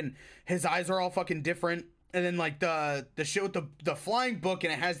way and his eyes are all fucking different, and then like the shit with the flying book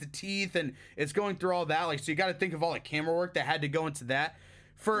and it has the teeth and it's going through all that, like, so you got to think of all the camera work that had to go into that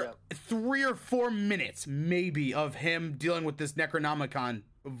for 3 or 4 minutes maybe of him dealing with this Necronomicon,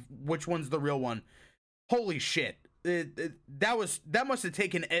 which one's the real one. Holy shit! That must have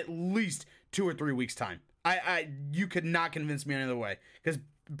taken at least 2 or 3 weeks time. You could not convince me any other way, because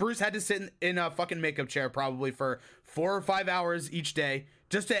Bruce had to sit in a fucking makeup chair probably for 4 or 5 hours each day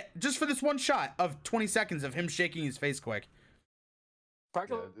just for this one shot of 20 seconds of him shaking his face quick.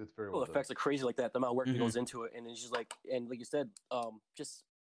 Practical it's very well effects are crazy like that. The amount of work that goes into it, and it's just like, and like you said, just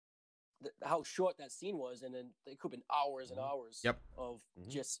how short that scene was, and then it could have been hours and hours of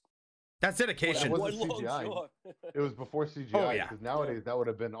just. That's dedication. It wasn't CGI. It was before CGI. Oh, yeah. Because nowadays that would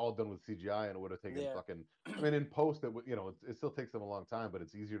have been all done with CGI, and it would have taken fucking. I mean, in post, it still takes them a long time, but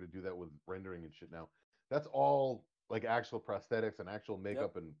it's easier to do that with rendering and shit now. That's all like actual prosthetics and actual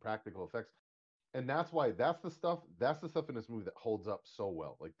makeup and practical effects, and that's the stuff in this movie that holds up so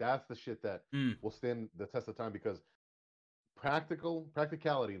well. Like that's the shit that will stand the test of time, because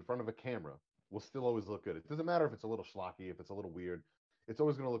practicality in front of a camera will still always look good. It doesn't matter if it's a little schlocky, if it's a little weird. It's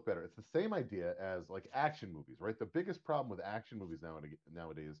always going to look better. It's the same idea as like action movies, right? The biggest problem with action movies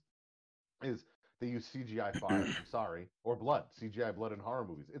nowadays is they use CGI fire. I'm sorry, or blood, CGI blood in horror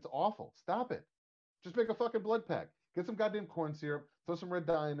movies. It's awful. Stop it. Just make a fucking blood pack. Get some goddamn corn syrup. Throw some red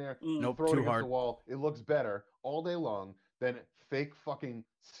dye in there. Nope, throw it too against hard. the wall. It looks better all day long than fake fucking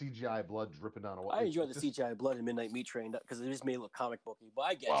CGI blood dripping down a wall. I enjoy the CGI blood in Midnight Meat Train because it just made it look comic booky. But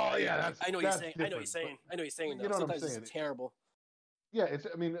I get Oh, it. yeah, I know what you're saying. I know what you're saying. I know what you're saying. You know what I'm Sometimes saying. it's terrible. Yeah, it's.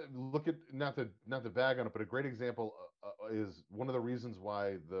 I mean, look at not to bag on it, but a great example is one of the reasons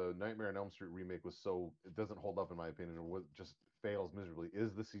why the Nightmare on Elm Street remake was so it doesn't hold up in my opinion, or just fails miserably.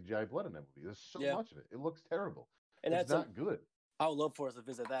 Is the CGI blood in that movie? There's so much of it. It looks terrible. And it's not good. I would love for us to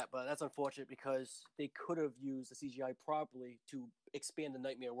visit that, but that's unfortunate because they could have used the CGI properly to expand the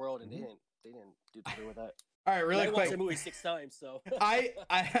Nightmare world, and they didn't do with that. All right, really quick. I watched the movie 6 times, so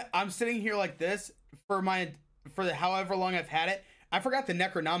I'm sitting here like this for the however long I've had it. I forgot the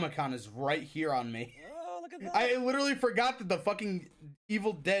Necronomicon is right here on me. Oh, look at that! I literally forgot that the fucking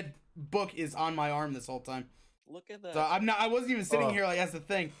Evil Dead book is on my arm this whole time. Look at that. So I wasn't even sitting here like that's the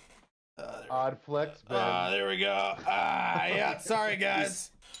thing. Odd flex, man. There we go. Yeah. Sorry,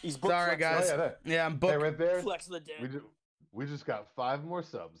 guys. He's booked. Sorry, guys. Oh, yeah, I'm booked. Hey, right there. Flex of the dead. We just got 5 more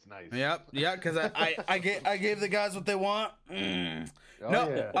subs. Nice. Yep. Yeah, because I gave the guys what they want. So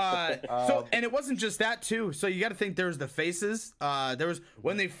and it wasn't just that too. So you got to think there was the faces. There was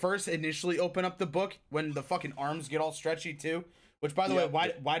when they first initially open up the book when the fucking arms get all stretchy too. Which, by the way,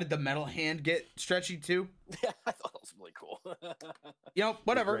 why did the metal hand get stretchy too? Yeah, I thought that was really cool.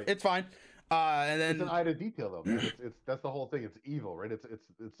 Whatever, it's fine. And then it's an eye to detail though. Man. It's that's the whole thing. It's evil, right? It's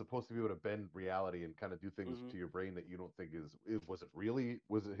supposed to be able to bend reality and kind of do things to your brain that you don't think was it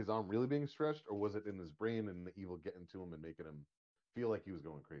his arm really being stretched, or was it in his brain and the evil getting to him and making him feel like he was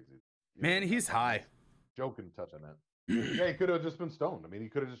going crazy? Man, he's high. Joe can touch on that. Yeah, he could have just been stoned. I mean, he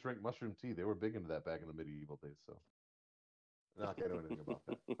could have just drank mushroom tea. They were big into that back in the medieval days. So, not gonna know anything about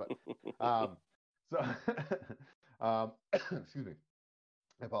that. But excuse me.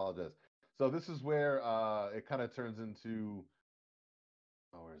 I apologize. So this is where it kind of turns into.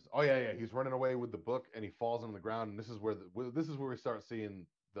 He's running away with the book and he falls on the ground, and this is where we start seeing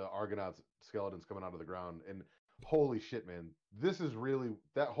the Argonauts skeletons coming out of the ground. And holy shit, man, this is really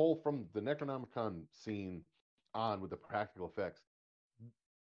that whole from the Necronomicon scene on with the practical effects.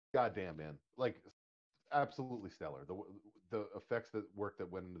 Goddamn, man, like absolutely stellar. The effects that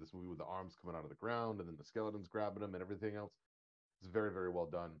went into this movie with the arms coming out of the ground and then the skeletons grabbing them and everything else. It's very, very well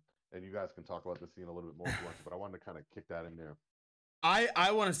done. And you guys can talk about this scene a little bit more if you want to, but I wanted to kind of kick that in there.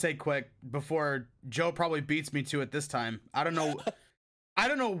 I want to say quick before Joe probably beats me to it this time. I don't know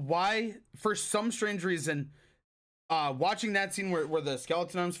why, for some strange reason, watching that scene where the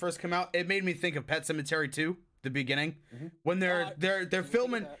skeleton arms first come out, it made me think of Pet Sematary 2, the beginning, when they're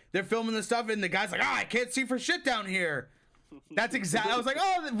filming the stuff and the guy's like, I can't see for shit down here. That's exactly. I was like,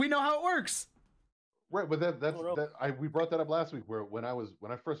 oh, we know how it works. Right, but we brought that up last week. Where when I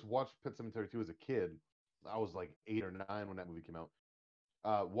first watched Pet Sematary 2 as a kid, I was like 8 or 9 when that movie came out.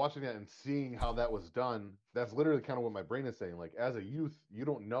 Watching that and seeing how that was done, that's literally kind of what my brain is saying. Like as a youth, you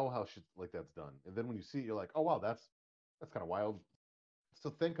don't know how shit like that's done, and then when you see it, you're like, oh wow, that's kind of wild. So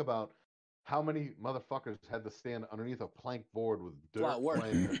think about how many motherfuckers had to stand underneath a plank board with dirt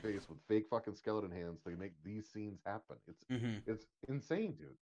flying in their face with fake fucking skeleton hands to make these scenes happen. It's insane,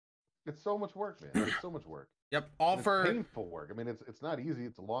 dude. It's so much work, man. It's so much work. Yep. Painful work. I mean, it's not easy.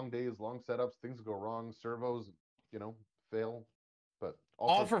 It's long days, long setups. Things go wrong. Servos, fail. But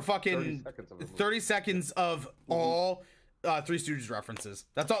all for fucking 30 seconds of all Three Stooges references.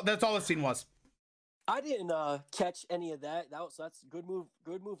 That's all the scene was. I didn't catch any of that. That's good move.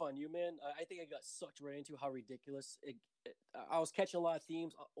 Good move on you, man. I think I got sucked right into how ridiculous I was catching a lot of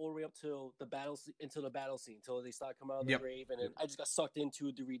themes all the way up to the battle scene until they start coming out of the grave, and then I just got sucked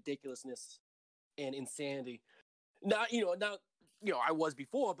into the ridiculousness and insanity. Now I was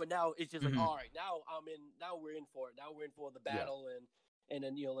before, but now it's just like all right. Now we're in for it. Now we're in for the battle and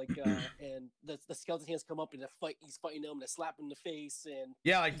then and the skeleton hands come up and he's fighting them, they're slapping the face and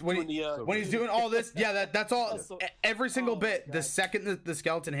when he's doing all this, that's all every single bit. God. The second the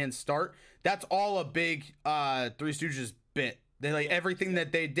skeleton hands start, that's all a big Three Stooges bit. They everything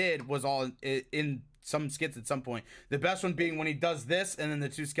that they did was all in some skits at some point. The best one being when he does this and then the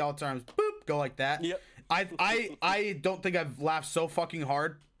two skeleton arms go like that. Yep. I don't think I've laughed so fucking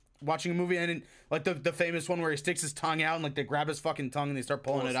hard watching a movie, and like the famous one where he sticks his tongue out and like they grab his fucking tongue and they start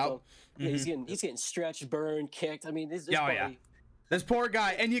pulling it out. Yeah, he's getting stretched, burned, kicked. I mean, this This poor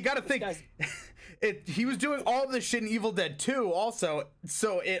guy, and you got to think, guy's- he was doing all of this shit in Evil Dead 2 also,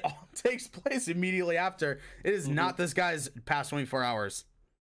 so it all takes place immediately after. It is not this guy's past 24 hours.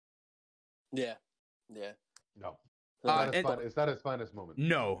 Yeah. No. Uh, It's not his finest moment.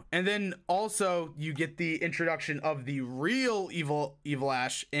 No. And then also you get the introduction of the real Evil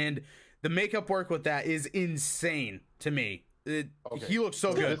Ash, and the makeup work with that is insane to me. He looks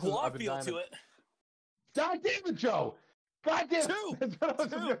so good. Guar feel to it. God damn it, Joe! God damn it! That's what I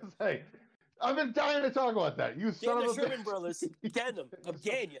was just gonna say. I've been dying to talk about that. You son of a Sherman bitch. brothers, get them. I'm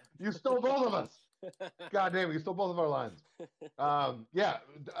getting you. You stole both of us. God damn it! You stole both of our lines. Yeah,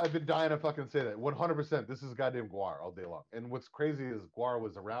 I've been dying to fucking say that. 100%. This is goddamn Guar all day long. And what's crazy is Guar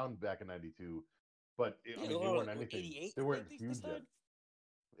was around back in '92, but I mean, they weren't anything. 88, They weren't I think huge they yet. started?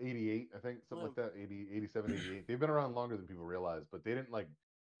 88, I think, something like that. 80, 87, 88. They've been around longer than people realize, but they didn't like.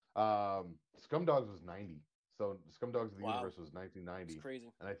 Scumdogs was 90, so Scumdogs of the Universe was 1990. It's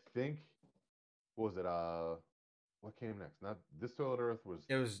crazy. And I think, what was it? What came next? Not This Toilet Earth was.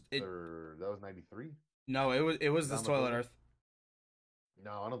 That was 93. No, it was This Toilet Earth.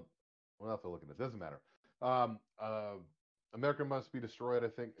 No, I don't. We'll have to look at it. Doesn't matter. America Must Be Destroyed. I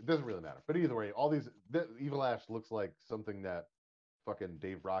think it doesn't really matter. But either way, all these Evil Ash looks like something that fucking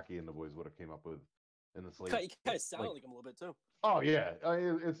Dave Rocky and the boys would have came up with in the slate. You kind of sound like him a little bit too. Oh yeah,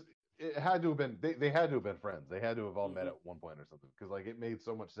 it had to have been. They had to have been friends. They had to have all met at one point or something because like it made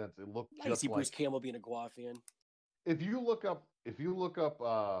so much sense. It looked I just see like Bruce Campbell being a Guar fan. if you look up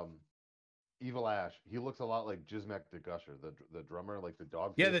Evil Ash, he looks a lot like Jizmek the Gusher, the drummer, like the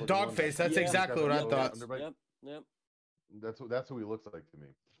dog. Yeah, the dog face. That's exactly what I thought. Yep. That's who he looks like to me.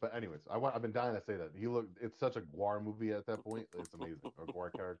 But anyways, I've been dying to say that it's such a Guar movie at that point. It's amazing, a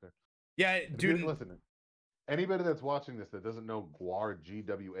Guar character. Yeah, dude. Listen, anybody that's watching this that doesn't know Guar,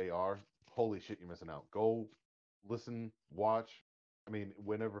 Gwar, holy shit, you're missing out. Go listen, watch. I mean,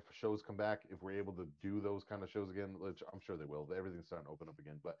 whenever shows come back, if we're able to do those kind of shows again, which I'm sure they will. Everything's starting to open up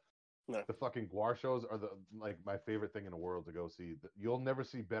again, but. No. The fucking Guar shows are my favorite thing in the world to go see. You'll never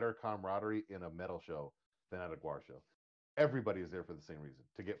see better camaraderie in a metal show than at a Guar show. Everybody is there for the same reason,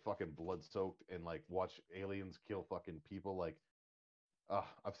 to get fucking blood soaked and like watch aliens kill fucking people. Like,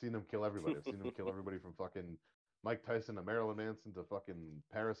 I've seen them kill everybody. I've seen them kill everybody from fucking Mike Tyson to Marilyn Manson to fucking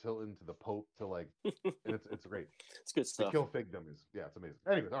Paris Hilton to the Pope to like, and it's great. It's good stuff. They kill fake dummies. Yeah, it's amazing.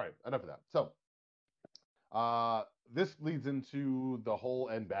 Anyways, all right, enough of that. So. This leads into the whole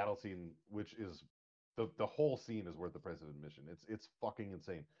end battle scene, which is the whole scene is worth the price of admission. It's fucking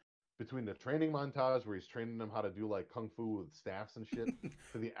insane. Between the training montage where he's training them how to do like kung fu with staffs and shit,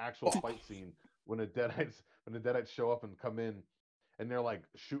 to the actual fight scene when the Deadites show up and come in, and they're like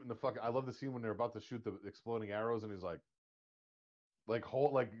shooting the fucking. I love the scene when they're about to shoot the exploding arrows, and he's like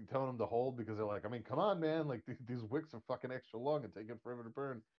telling them to hold because they're like, I mean, come on, man, like these wicks are fucking extra long and taking forever to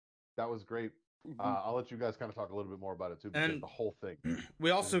burn. That was great. I'll let you guys kind of talk a little bit more about it too, because the whole thing.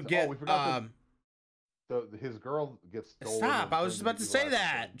 We also get we forgot his girl gets stolen. Stop! I was just about to say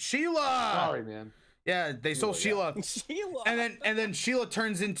that Sheila. Sorry, man. Yeah, they stole Sheila. Yeah. Sheila. And then Sheila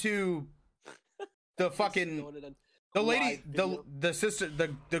turns into the fucking the lady, the sister,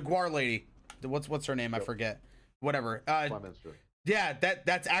 the Guar lady. What's her name? I forget. Whatever. Yeah,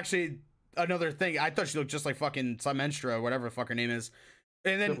 that's actually another thing. I thought she looked just like fucking Slimenstra or whatever the fuck her name is.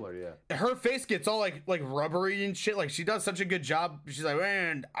 And then her face gets all like rubbery and shit. Like she does such a good job. She's like,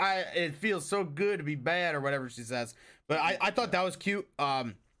 man, it feels so good to be bad or whatever she says. But I thought that was cute.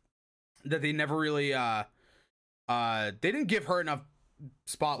 That they never really they didn't give her enough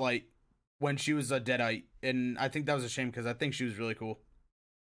spotlight when she was a Deadite, and I think that was a shame because I think she was really cool.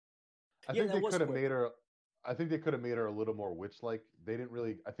 I think they could have made her. I think they could have made her a little more witch-like. They didn't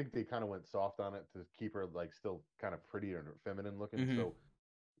really. I think they kind of went soft on it to keep her like still kind of pretty and feminine looking. Mm-hmm. So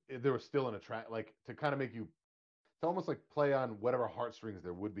there was still an like to kind of make you. It's almost like play on whatever heartstrings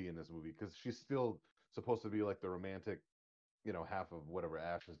there would be in this movie because she's still supposed to be like the romantic, half of whatever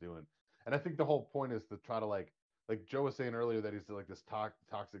Ash is doing. And I think the whole point is to try to like Joe was saying earlier that he's like this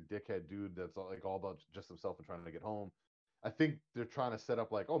toxic dickhead dude that's like all about just himself and trying to get home. I think they're trying to set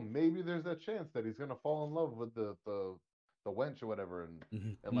up like, oh, maybe there's that chance that he's gonna fall in love with the wench or whatever,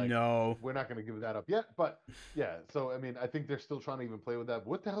 and like, no, we're not gonna give that up yet. But yeah, so I mean, I think they're still trying to even play with that.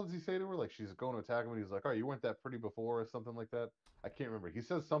 What the hell does he say to her? Like she's going to attack him, and he's like, "Oh, you weren't that pretty before," or something like that. I can't remember. He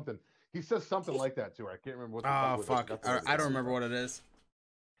says something like that to her. I can't remember what. Oh fuck! I don't remember what it is.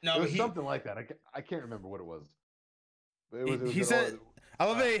 No, it was something like that. I can't remember what it was. He said, "I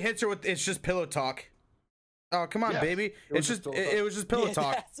love that he hits her with it's just pillow talk." Oh come on, baby! It was just pillow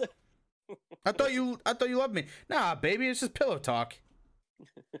talk. I thought you loved me. Nah, baby, it's just pillow talk.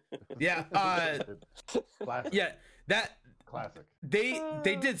 Yeah, yeah. That classic. They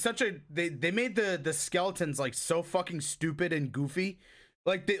did such a they made the skeletons like so fucking stupid and goofy.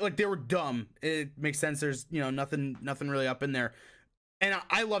 Like they were dumb. It makes sense. There's nothing really up in there. And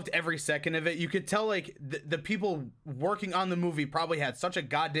I loved every second of it. You could tell like the people working on the movie probably had such a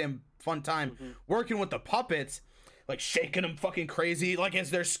goddamn fun time working with the puppets, like shaking them fucking crazy, like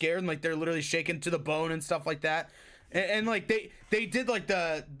as they're scared and like they're literally shaken to the bone and stuff like that. And like they did like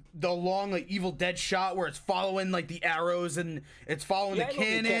the long like Evil Dead shot where it's following like the arrows and it's following the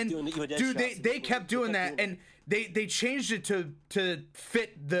cannon. Dude, they kept doing that, and they changed it to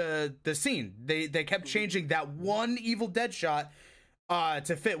fit the scene. They kept changing that one Evil Dead shot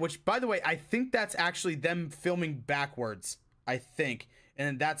to fit, which by the way, I think that's actually them filming backwards, I think.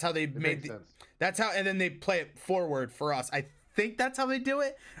 And that's how they made sense. That's how, and then they play it forward for us. I think that's how they do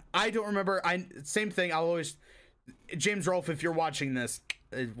it. I don't remember. Same thing. I'll always, James Rolfe, if you're watching this,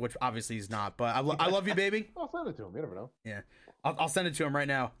 which obviously he's not, but I love you, baby. I'll send it to him. You never know. Yeah, I'll send it to him right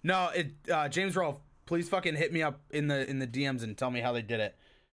now. No, James Rolfe, please fucking hit me up in the DMs and tell me how they did it.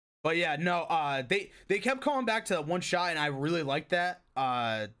 But yeah, no, they kept calling back to that one shot, and I really liked that.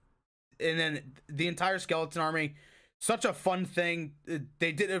 And then the entire skeleton army, such a fun thing.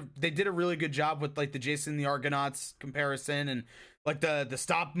 They did a really good job with like the Jason and the Argonauts comparison, and like the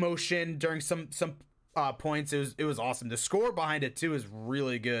stop motion during some points. It was awesome. The score behind it too is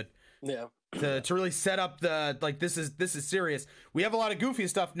really good. Yeah. To really set up the like this is serious. We have a lot of goofy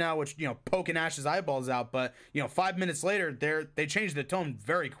stuff now, which poking Ash's eyeballs out, but 5 minutes later they changed the tone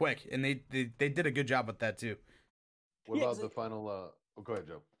very quick, and they did a good job with that too. What about the final? Oh, go ahead,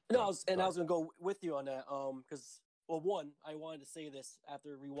 Joe. No, I was gonna go with you on that. Because one, I wanted to say this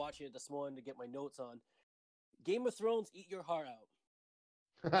after rewatching it this morning to get my notes on. Game of Thrones, eat your heart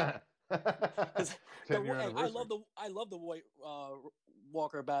out. I love the White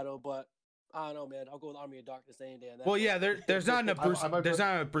Walker battle, but I don't know, man. I'll go with Army of Darkness any day. Well, yeah, there's not enough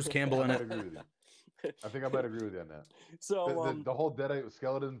Bruce Campbell in it. I think I might agree with you on that. So the whole Deadite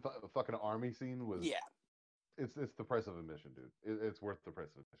skeleton fucking army scene was it's the price of admission, dude. It's worth the price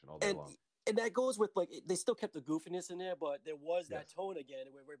of admission all day long. And that goes with like they still kept the goofiness in there, but there was that tone again.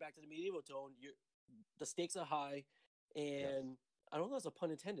 We're back to the medieval tone. The stakes are high, and I don't know if that's a pun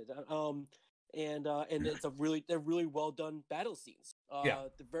intended. And they're really well done battle scenes.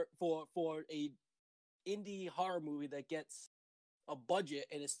 For a indie horror movie that gets a budget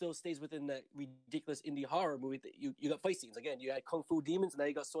and it still stays within that ridiculous indie horror movie, that you got fight scenes again. You had kung fu demons, and now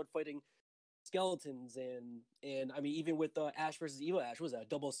you got sword fighting skeletons, and I mean even with Ash versus Evil Ash, was that a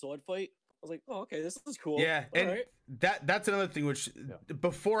double sword fight? I was like, oh, okay, this is cool. Yeah, all right. That's another thing. Which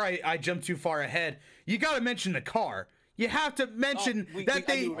before I jump too far ahead, you got to mention the car. You have to mention that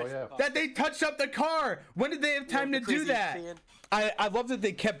they touched up the car. When did they have time to do that? I love that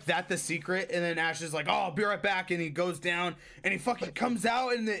they kept that the secret, and then Ash is like, "Oh, I'll be right back," and he goes down, and he fucking comes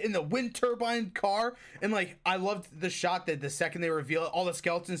out in the wind turbine car, and like I loved the shot that the second they reveal it, all the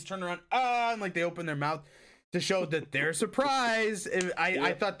skeletons turn around, and like they open their mouth to show that they're surprised.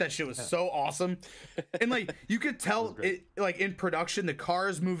 I thought that shit was so awesome. And like you could tell it like in production the car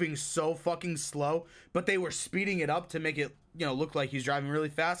is moving so fucking slow, but they were speeding it up to make it look like he's driving really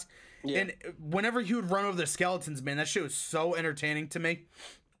fast. And whenever he would run over the skeletons, man, that shit was so entertaining to me.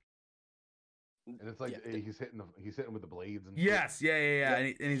 And it's like he's hitting with the blades and yes shit. Yeah.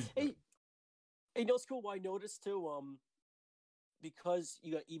 And he's hey, it's cool what I noticed too, because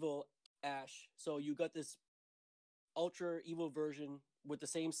you got evil Ash, so you got this ultra evil version with the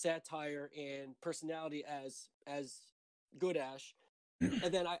same satire and personality as good Ash.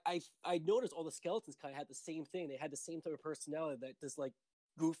 And then I noticed all the skeletons kind of had the same thing. They had the same type of personality, that this like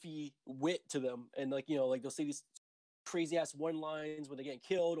goofy wit to them, and like like they'll say these crazy ass one lines when they're getting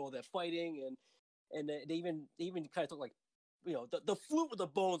killed or they're fighting, and they even kind of talk like the flute with the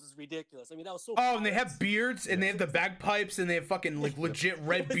bones is ridiculous. I mean, that was so. Oh, and they have beards, and they have the bagpipes, and they have fucking like legit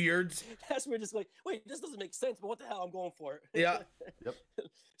red beards. That's where just like, wait, this doesn't make sense, but what the hell? I'm going for it. Yeah. Yep.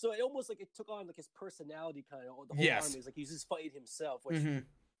 So it almost like it took on like his personality, kind of the whole army. It's like he's just fighting himself, which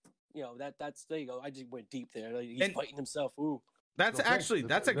that's there you go. I just went deep there. Like, he's fighting himself. Ooh. That's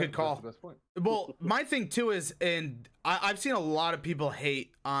a good call. That's the best point. Well, my thing too is, and I've seen a lot of people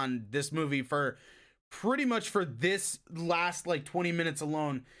hate on this movie for pretty much for this last like 20 minutes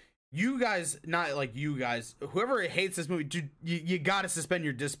alone. You guys, not like you guys, whoever hates this movie, dude, you gotta suspend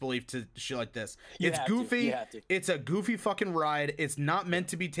your disbelief to shit like this. It's goofy. It's a goofy fucking ride. It's not meant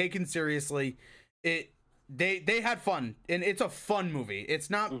to be taken seriously. They had fun, and it's a fun movie. It's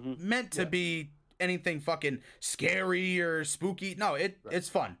not meant to be anything fucking scary or spooky. No, it's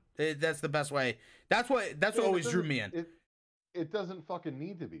fun. That's the best way. That's what always drew me in. It doesn't fucking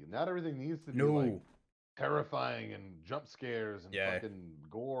need to be. Not everything needs to be like terrifying and jump scares and fucking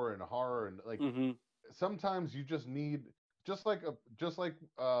gore and horror and like sometimes you just need just like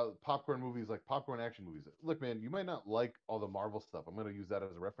popcorn movies, like popcorn action movies. Look, man, you might not like all the Marvel stuff. I'm going to use that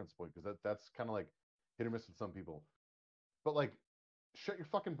as a reference point because that's kind of like hit or miss with some people. But like, shut your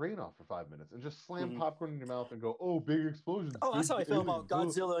fucking brain off for 5 minutes and just slam popcorn in your mouth and go, "Oh, big explosions." Oh, that's how I feel about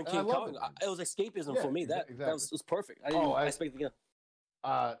Godzilla and King Kong. It was escapism for me. That was perfect. I didn't expect it.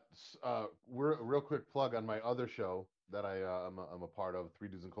 We're a real quick plug on my other show that I'm a part of, Three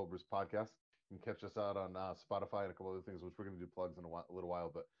Dudes and Cold Brews podcast. You can catch us out on Spotify and a couple other things, which we're going to do plugs in a little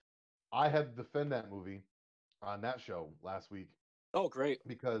while. But I had to defend that movie on that show last week. Oh, great!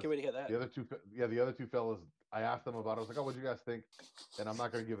 Because can't wait to hear that. The other two fellas, I asked them about it. I was like, "Oh, what do you guys think?" And I'm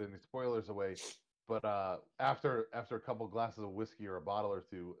not going to give any spoilers away. But after a couple glasses of whiskey or a bottle or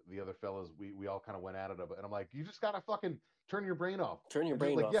two, the other fellas, we all kind of went at it. And I'm like, you just gotta fucking turn your brain off. Turn your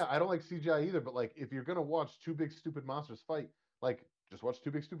brain off. Yeah, I don't like CGI either, but like if you're gonna watch two big stupid monsters fight, like just watch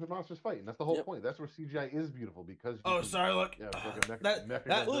two big stupid monsters fight, and that's the whole point. That's where CGI is beautiful because. Sorry, look. Yeah,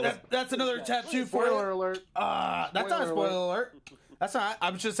 that's another tattoo for spoiler alert. That's not a spoiler alert. That's not.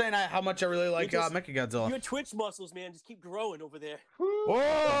 I'm just saying how much I really like Mechagodzilla. Your Twitch muscles, man, just keep growing over there. Whoa!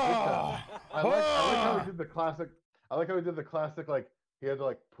 I like how he did the classic. Like he had to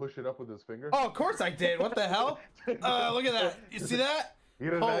like push it up with his finger. Oh, of course I did. What the hell? Look at that. You see that? He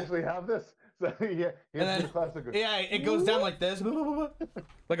doesn't actually have this. So yeah, the classic. Yeah, it goes down like this,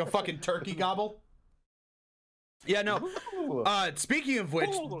 like a fucking turkey gobble. Yeah, no. Speaking of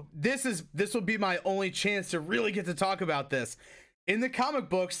which, this will be my only chance to really get to talk about this. In the comic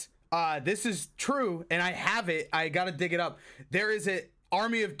books, this is true, and I have it. I gotta dig it up. There is an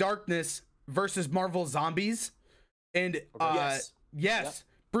Army of Darkness versus Marvel Zombies, and yes, yep.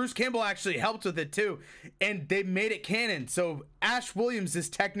 Bruce Campbell actually helped with it too, and they made it canon. So Ash Williams is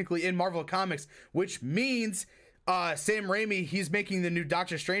technically in Marvel Comics, which means Sam Raimi, he's making the new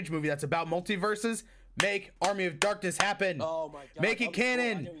Doctor Strange movie that's about multiverses. Make Army of Darkness happen. Oh my god! Make it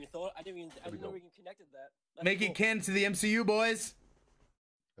canon. Cool. I didn't know we connected that. Make it canon to the MCU, boys.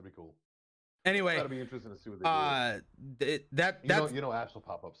 That'd be cool. Anyway, that'd be interesting to see what they do. You know, Ash will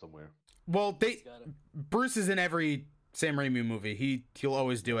pop up somewhere. Well, Bruce is in every Sam Raimi movie. He'll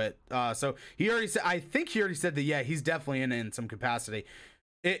always do it. So he already said. I think he already said that. Yeah, he's definitely in some capacity.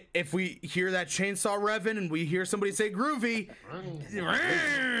 If we hear that chainsaw revving and we hear somebody say groovy,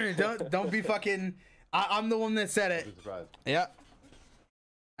 don't be fucking. I'm the one that said it. Yeah,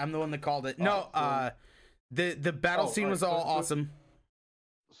 I'm the one that called it. No, the battle scene was all awesome.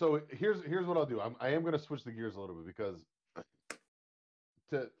 So here's what I'll do. I am going to switch the gears a little bit because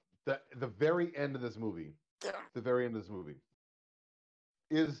the very end of this movie,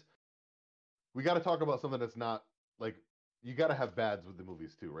 is we got to talk about something that's not like you got to have bads with the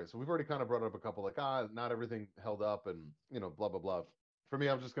movies too, right? So we've already kind of brought up a couple like not everything held up and blah blah blah. For me,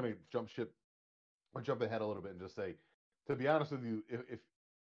 I'm just going to jump ahead a little bit and just say, to be honest with you, if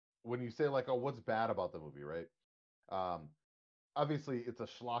when you say like, oh, what's bad about the movie, right? Obviously it's a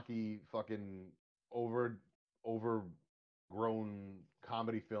schlocky fucking overgrown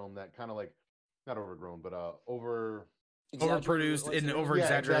comedy film that kind of like not overgrown but overproduced and over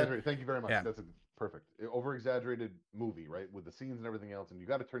exaggerated. Thank you very much. Yeah. That's perfect. Over exaggerated movie, right, with the scenes and everything else, and you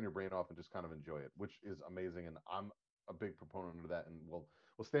got to turn your brain off and just kind of enjoy it, which is amazing, and I'm a big proponent of that, and we'll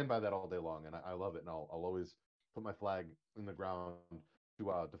stand by that all day long, and I love it, and I'll always put my flag in the ground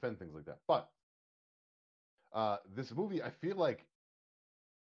to defend things like that. But this movie, I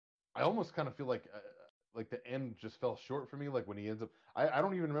almost kind of feel like the end just fell short for me. Like when he ends up, I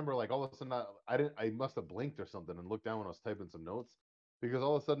don't even remember. Like all of a sudden, I must have blinked or something and looked down when I was typing some notes, because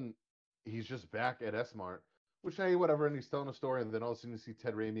all of a sudden he's just back at S-Mart, which hey, whatever, and he's telling a story, and then all of a sudden you see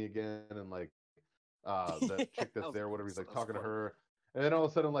Ted Raimi again, and like the chick that's there, whatever, he's like talking to her, and then all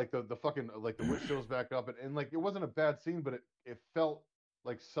of a sudden like the fucking like the witch shows back up, and like it wasn't a bad scene, but it felt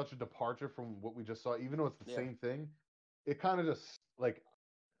like such a departure from what we just saw, even though it's the same thing. It kind of just like,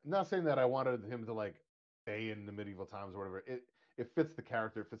 not saying that I wanted him to like stay in the medieval times or whatever. It fits the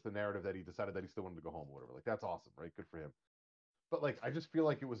character, it fits the narrative that he decided that he still wanted to go home or whatever. Like that's awesome, right? Good for him. But like I just feel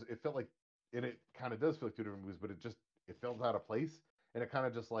like it felt like, and it kind of does feel like two different movies, but it felt out of place, and it kind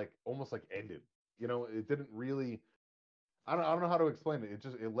of just like almost like ended. It didn't really. I don't know how to explain it.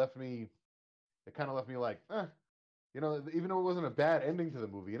 It left me. It kind of left me like, even though it wasn't a bad ending to the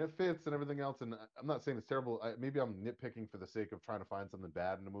movie, and it fits and everything else, and I'm not saying it's terrible. Maybe I'm nitpicking for the sake of trying to find something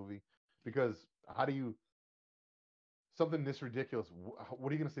bad in a movie, because how do you something this ridiculous? What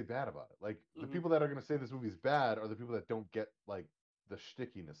are you going to say bad about it? Like the people that are going to say this movie is bad are the people that don't get like the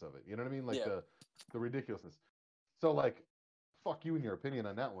shtickiness of it. You know what I mean? Like the ridiculousness. So like, fuck you and your opinion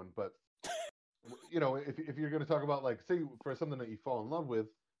on that one, but you know, if you're going to talk about, like, say for something that you fall in love with,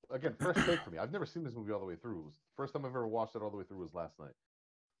 again, first take for me. I've never seen this movie all the way through. First time I've ever watched it all the way through was last night.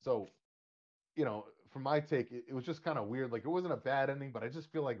 So, you know, from my take, it was just kind of weird. Like, it wasn't a bad ending, but I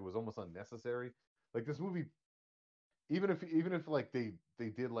just feel like it was almost unnecessary. Like, this movie, even if like they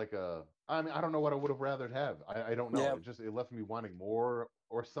did like I mean, I don't know what I would have rather have. I don't know. Yeah. It left me wanting more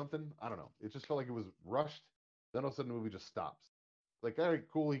or something. I don't know. It just felt like it was rushed. Then all of a sudden the movie just stops. Like, all right,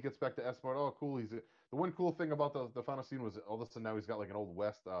 cool. He gets back to Esmart. Oh, cool. The one cool thing about the final scene was all of a sudden now he's got like an old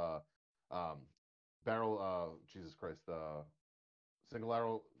West barrel. Jesus Christ. Single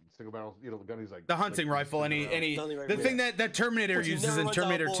barrel. You know, the gun. He's like the hunting like, rifle. The thing that Terminator Which uses in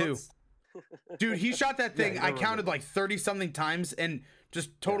Terminator 2. Dude, he shot that thing. I counted like 30 something times and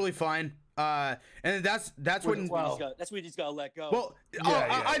just totally fine. And that's when that's when he's got to let go. Well,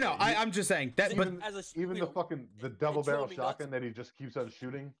 I know. I'm just saying that. But even the double barrel shotgun that he just keeps on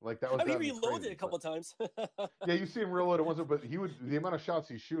shooting, like that was. I mean, he reloaded it a couple times. Yeah, you see him reload it once, but the amount of shots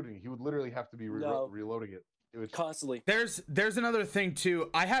he's shooting, he would literally have to be reloading it. It was constantly. There's another thing too.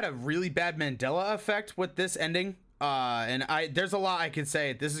 I had a really bad Mandela effect with this ending. And there's a lot I could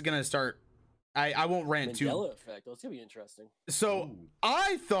say. This is gonna start. I won't rant too. Mandela effect. Oh, it's gonna be interesting. So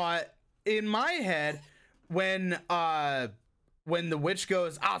I thought in my head when the witch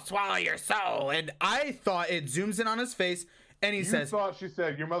goes, "I'll swallow your soul," and I thought it zooms in on his face and he says, thought she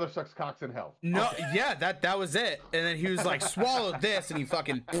said, "Your mother sucks cocks in hell." No, yeah, that was it. And then he was like, "Swallow this," and he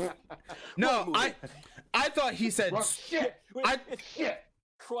fucking. No, I thought he said, "Shit, shit."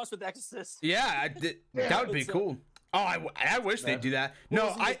 Cross with Exorcist. Yeah, that would be cool. Oh, I wish they'd do that.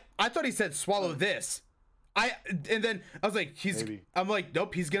 No, I thought he said swallow this. And then I was like, I'm like,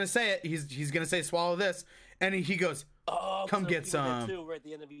 nope, he's gonna say it. He's gonna say swallow this, and he goes, come get some. Right at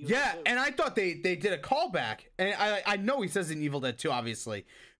the end of yeah, and I thought they did a callback, and I know he says in Evil Dead 2, obviously,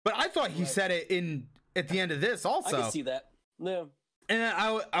 but I thought he said it at the end of this also. I can see that. Yeah. And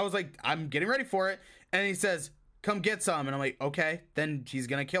I was like, I'm getting ready for it, and he says, come get some, and I'm like, okay, then he's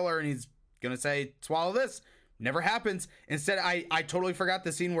gonna kill her, and he's gonna say swallow this. Never happens. Instead, I totally forgot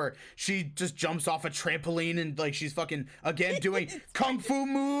the scene where she just jumps off a trampoline and like she's fucking again doing kung fu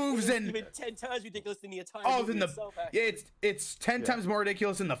moves and even 10 times ridiculous than the entire movie itself, it's 10 times more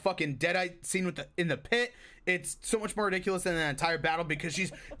ridiculous than the fucking Deadite scene in the pit. It's so much more ridiculous than the entire battle because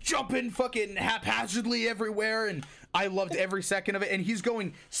she's jumping fucking haphazardly everywhere, and I loved every second of it. And he's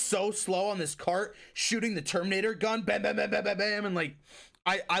going so slow on this cart, shooting the Terminator gun, bam, bam, bam, bam, bam, bam, and like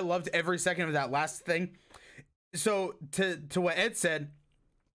I loved every second of that last thing. So to what Ed said,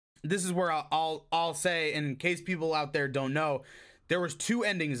 this is where I'll say, in case people out there don't know, there was 2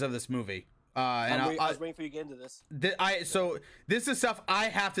 endings of this movie. And I was waiting for you to get into this. So this is stuff I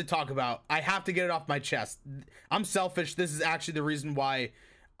have to talk about. I have to get it off my chest. I'm selfish. This is actually the reason why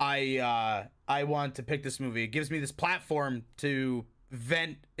I want to pick this movie. It gives me this platform to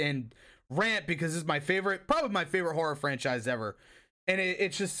vent and rant because this is probably my favorite horror franchise ever, and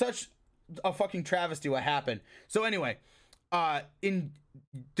it's just such a fucking travesty what happened. So anyway, in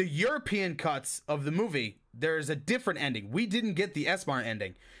the European cuts of the movie, there's a different ending. We didn't get the Esmar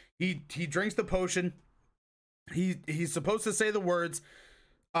ending. He drinks the potion. He's supposed to say the words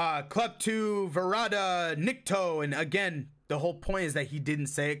Kleptu Verada Nikto, and again, the whole point is that he didn't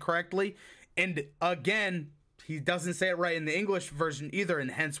say it correctly. And again, he doesn't say it right in the English version either,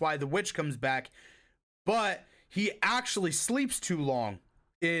 and hence why the witch comes back. But he actually sleeps too long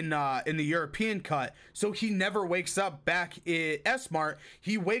in the European cut, so he never wakes up back in Esmart.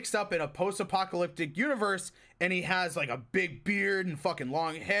 He wakes up in a post-apocalyptic universe, and he has like a big beard and fucking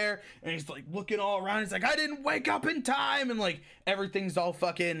long hair, and he's like looking all around. He's like, I didn't wake up in time, and like everything's all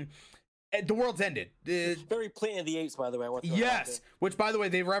fucking. The world's ended. It's very Planet of the Apes, by the way. Yes, which by the way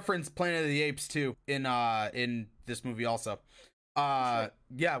they reference Planet of the Apes too in this movie also.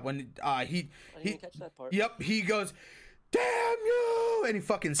 Yeah, when he didn't catch that part. Yep, he goes, damn you, and he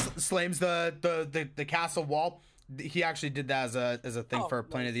fucking slams the castle wall. He actually did that as a thing for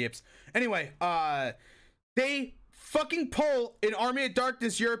Planet of the Apes. Anyway, they fucking pull an Army of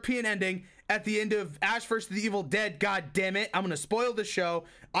Darkness European ending at the end of Ash vs. the Evil Dead. God damn it, I'm gonna spoil the show.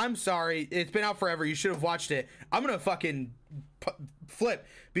 I'm sorry, it's been out forever. You should have watched it. I'm gonna fucking flip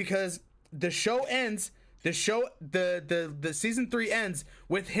because the show ends. The season 3 ends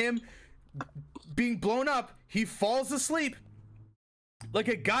with him being blown up. He falls asleep like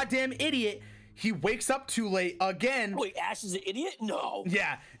a goddamn idiot. He wakes up too late again. Wait, Ash is an idiot? No.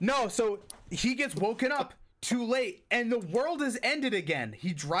 Yeah, no. So he gets woken up too late, and the world has ended again.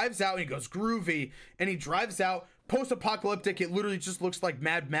 He drives out and he goes groovy, and he drives out, post-apocalyptic. It literally just looks like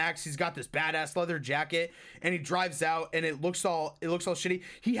Mad Max. He's got this badass leather jacket, and he drives out, and it looks all shitty.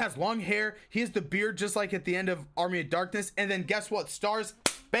 He has long hair. He has the beard, just like at the end of Army of Darkness. And then guess what? Stars,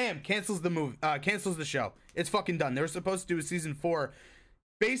 bam, cancels the show. It's fucking done. They were supposed to do a season 4,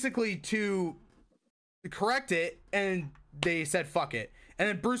 basically to correct it, and they said fuck it. And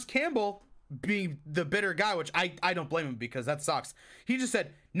then Bruce Campbell, being the bitter guy, which I don't blame him because that sucks. He just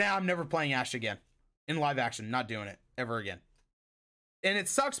said, "Nah, I'm never playing Ash again in live action. Not doing it ever again." And it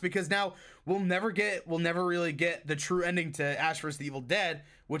sucks because now we'll never really get the true ending to Ash vs. the Evil Dead,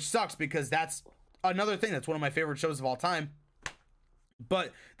 which sucks because that's another thing. That's one of my favorite shows of all time.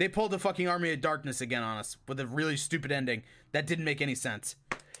 But they pulled the fucking Army of Darkness again on us with a really stupid ending that didn't make any sense.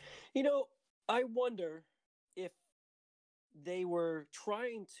 You know, I wonder if they were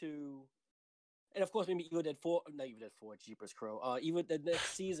trying to, and of course maybe Evil Dead 4, not Evil Dead 4, Jeepers Crow, even the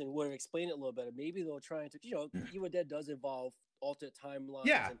next season would have explained it a little better. Maybe they were trying to, Evil Dead does involve alternate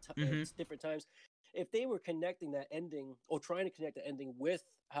timelines and different times. If they were connecting that ending, or trying to connect the ending with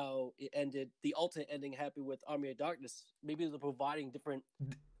how it ended, the alternate ending happened with Army of Darkness, maybe they're providing different,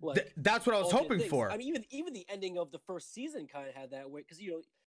 that's what I was hoping for. I mean, even the ending of the first season kind of had that way, because,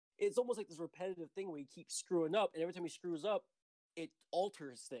 it's almost like this repetitive thing where he keeps screwing up, and every time he screws up, it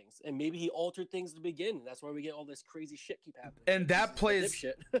alters things. And maybe he altered things to begin. That's why we get all this crazy shit keep happening. And that plays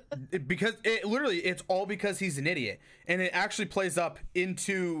because it's all because he's an idiot. And it actually plays up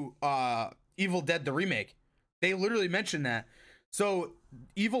into Evil Dead the remake. They literally mentioned that. So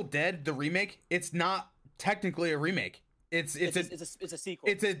Evil Dead the remake, it's not technically a remake. It's a sequel.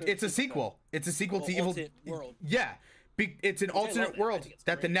 It's a sequel. It's a sequel to Evil Dead. World. Yeah. It's an alternate world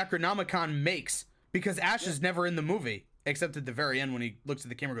that the Necronomicon makes, because Ash is never in the movie except at the very end when he looks at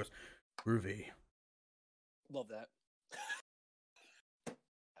the camera and goes, "Groovy." Love that.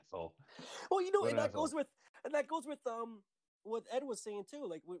 That's all. Well, and that goes with what Ed was saying too,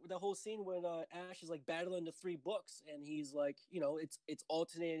 like with the whole scene when Ash is like battling the 3 books, and he's like, it's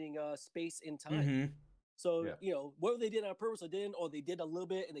alternating space and time. Mm-hmm. So, whether they did it on purpose or didn't, or they did a little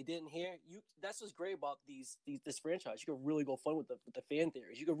bit and they didn't hear, that's what's great about this franchise. You can really go fun with the fan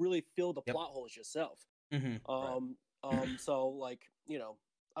theories. You can really fill the plot holes yourself. Mm-hmm. So, like,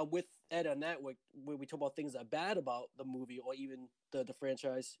 I'm with Ed on that, when we talk about things that are bad about the movie or even the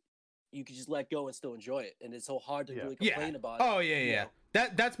franchise, you can just let go and still enjoy it. And it's so hard to really complain about it. Oh, yeah.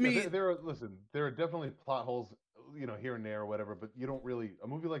 That's me. There are definitely plot holes, here and there or whatever, but you don't really, a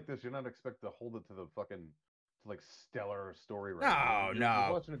movie like this, you're not expected to hold it to the fucking, stellar story, right? No.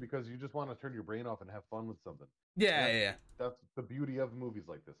 You're watching it because you just want to turn your brain off and have fun with something. Yeah. That's the beauty of movies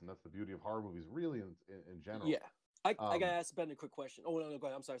like this, and that's the beauty of horror movies, really, in general. Yeah. I gotta ask Ben a quick question. Oh, no, go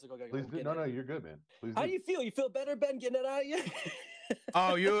ahead. I'm sorry. So go. Please do. No, you're good, man. Please How do you feel? You feel better, Ben, getting it out of you?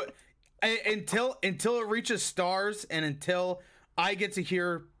 Oh, until it reaches stars, and until I get to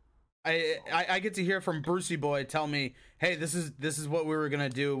hear, I get to hear from Brucey Boy tell me, "Hey, this is what we were gonna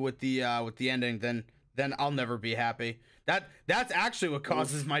do with the ending." Then I'll never be happy. That's actually what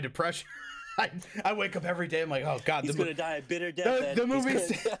causes my depression. I wake up every day. I'm like, oh god, he's gonna die a bitter death. The movie's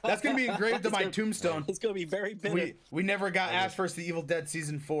that's gonna be engraved on my tombstone. It's gonna be very bitter. We never got Ash vs. the Evil Dead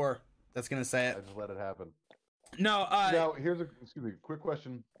season 4. That's gonna say it. I just let it happen. No. Now here's a quick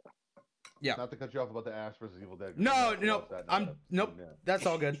question. Yeah. Not to cut you off about the Ash vs. Evil Dead. No. Nope. That's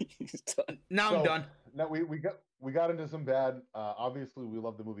all good. Now I'm done. Now we got into some bad. Obviously, we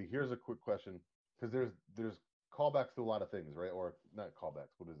love the movie. Here's a quick question, because there's callbacks to a lot of things, right? Or not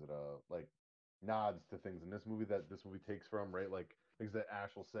callbacks. What is it? Like nods to things in this movie that this movie takes from, right? Like things that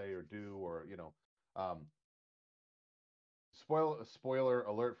Ash will say or do, or spoiler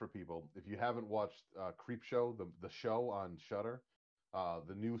alert for people. If you haven't watched Creep Show, the show on Shudder,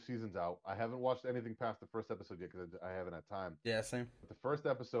 the new season's out. I haven't watched anything past the first episode yet because I haven't had time. Yeah, same. But the first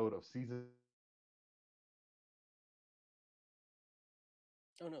episode of season.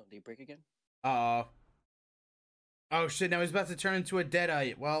 Oh no, did he break again? Oh shit! Now he's about to turn into a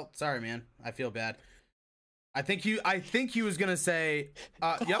deadite. Well, sorry, man. I feel bad. I think he was gonna say,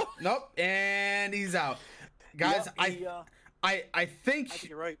 "Yep, nope," and he's out. Guys, yep, I think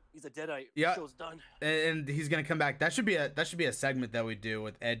you're right. He's a deadite. Yeah, show's done, and he's gonna come back. That should be a segment that we do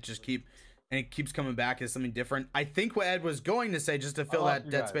with Ed. He keeps coming back as something different. I think what Ed was going to say, just to fill that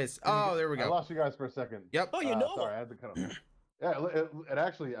dead space. Oh, there we go. I lost you guys for a second. Yep. Oh, sorry, I had to cut off. Yeah, it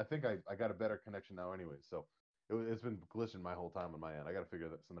actually, I think I got a better connection now anyway, so it's been glitching my whole time on my end. I got to figure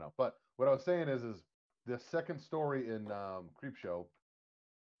something out. But what I was saying is the second story in Creep Show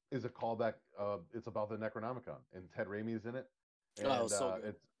is a callback. It's about the Necronomicon, and Ted Raimi is in it. And so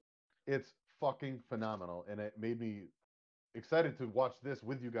good. It's fucking phenomenal, and it made me excited to watch this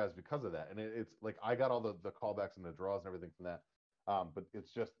with you guys because of that. And it's like I got all the callbacks and the draws and everything from that. But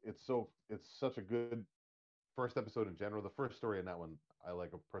it's such a good first episode in general. The first story in that one I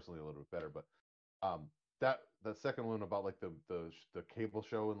like personally a little bit better, but that second one about like the cable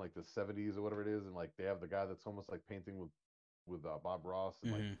show in like the 70s or whatever it is, and like they have the guy that's almost like painting with Bob Ross,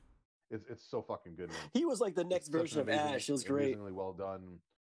 and like it's so fucking good, man. He was like the next version of Ash. It was great, amazingly well done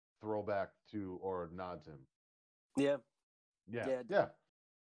throwback to or nod to him. Yeah.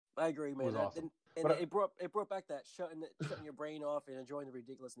 I agree, man. It was awesome. And it brought back that shutting your brain off and enjoying the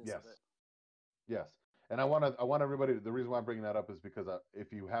ridiculousness of it. Yes. And I want everybody. The reason why I'm bringing that up is because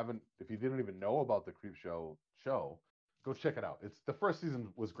if you didn't even know about the Creep Show, go check it out. It's the first season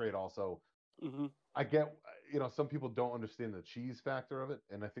was great. Also, I get some people don't understand the cheese factor of it,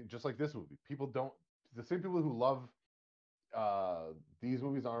 and I think just like this movie, the same people who love these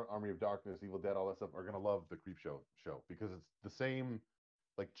movies, Army of Darkness, Evil Dead, all that stuff, are gonna love the Creep Show because it's the same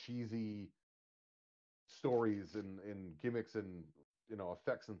like cheesy stories and gimmicks and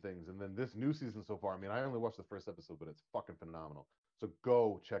effects and things. And then this new season so far, I mean, I only watched the first episode, but it's fucking phenomenal. So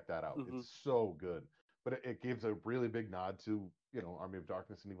go check that out. It's so good. But it gives a really big nod to Army of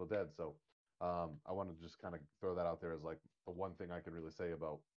Darkness and Evil Dead. So I wanted to just kind of throw that out there as like the one thing I can really say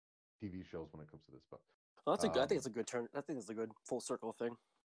about TV shows when it comes to this. But I think it's a good turn. I think it's a good full circle thing.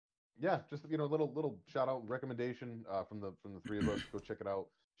 Yeah, just little shout out recommendation from the three of us. Go check it out.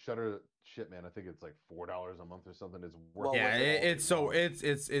 Shutter, shit, man. I think it's like $4 a month or something. It's worth. Yeah,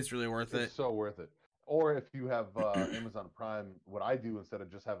 it's really worth it. It's so worth it. Or if you have Amazon Prime, what I do instead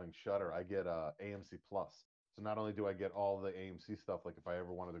of just having Shutter, I get AMC Plus. So not only do I get all the AMC stuff, like if I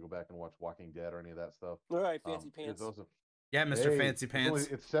ever wanted to go back and watch Walking Dead or any of that stuff. All right, fancy pants. It's also, yeah, Mr. Fancy Pants.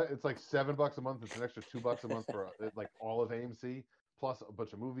 It's like $7 a month. It's an extra $2 a month for like all of AMC. Plus a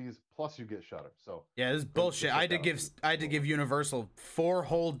bunch of movies, plus you get Shudder. So yeah, this is bullshit. I had to give Universal $4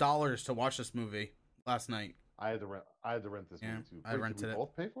 whole to watch this movie last night. I had to rent this movie too. I rented it.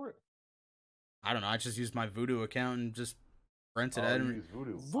 Both pay for it? I don't know. I just used my Vudu account and just rented it. You use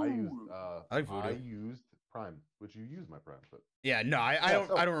Vudu. I like Vudu. I used Prime, which you use my Prime, but yeah, no, I don't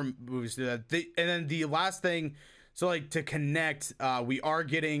remember movies do that. And then the last thing, so like to connect, we are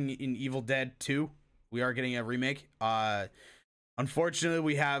getting an Evil Dead 2. We are getting a remake. Unfortunately,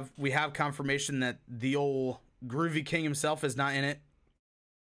 we have confirmation that the old Groovy King himself is not in it.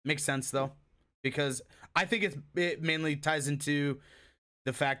 Makes sense though, because I think it mainly ties into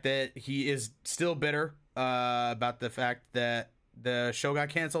the fact that he is still bitter about the fact that the show got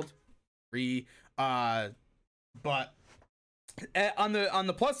canceled. But on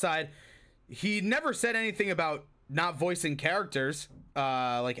the plus side, he never said anything about not voicing characters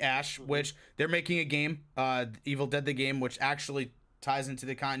like Ash, which they're making a game, Evil Dead the game, which actually ties into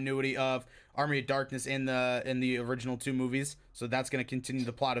the continuity of Army of Darkness in the original 2 movies. So that's going to continue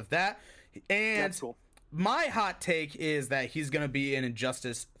the plot of that. And that's cool. My hot take is that he's going to be in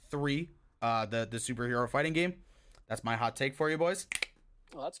Injustice 3, the superhero fighting game. That's my hot take for you boys.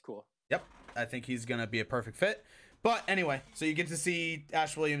 Oh, that's cool. Yep. I think he's going to be a perfect fit. But anyway, so you get to see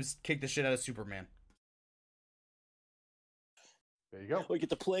Ash Williams kick the shit out of Superman. There you go. Well, you get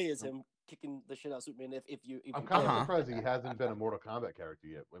to play as him kicking the shit out of Superman. I'm kind of surprised he hasn't been a Mortal Kombat character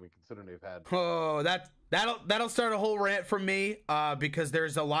yet. I mean, considering they've had. Oh, that'll start a whole rant from me. Because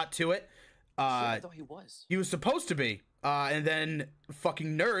there's a lot to it. I thought he was. He was supposed to be. And then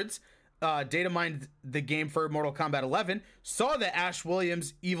fucking nerds data mined the game for Mortal Kombat 11. Saw that Ash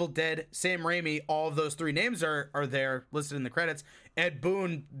Williams, Evil Dead, Sam Raimi, all of those 3 names are there listed in the credits. Ed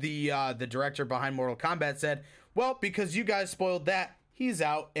Boon, the director behind Mortal Kombat, said, well, because you guys spoiled that, he's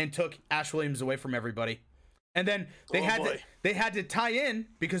out, and took Ash Williams away from everybody. And then they had to tie in,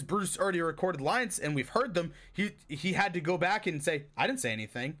 because Bruce already recorded lines and we've heard them. He had to go back and say, I didn't say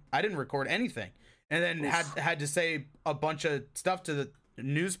anything. I didn't record anything. And then had to say a bunch of stuff to the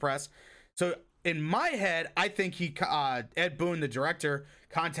news press. So in my head, I think Ed Boon, the director,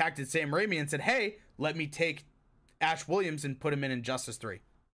 contacted Sam Raimi and said, hey, let me take Ash Williams and put him in Injustice 3.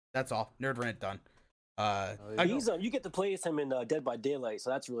 That's all. Nerd rant done. You get to play as him in Dead by Daylight, so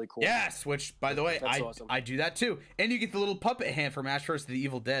that's really cool. Yes, which by the way, awesome. I do that too, and you get the little puppet hand from Ash vs. the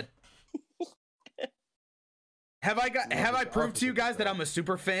Evil Dead. Have I proved to you guys that I'm a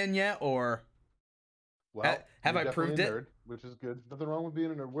super fan yet, or have I proved it? Nerd, which is good. Nothing wrong with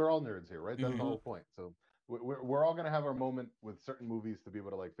being a nerd. We're all nerds here, right? That's the whole point. So we're all gonna have our moment with certain movies to be able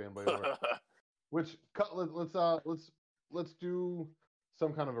to like fanboy over. Which let's do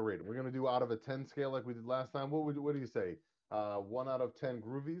some kind of a rating. We're gonna do out of a 10 scale like we did last time. What do you say? 1 out of 10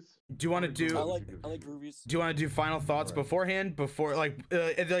 groovies. Do you want to do? I like groovies. Do you want to do final thoughts beforehand? Before like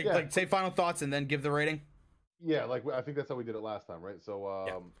say final thoughts and then give the rating. Yeah, like I think that's how we did it last time, right?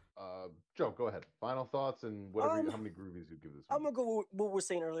 So, Joe, go ahead. Final thoughts and whatever. How many groovies you give this I'm movie? gonna go with what we were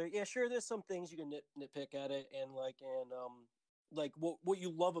saying earlier. Yeah, sure. There's some things you can nitpick at it, and like what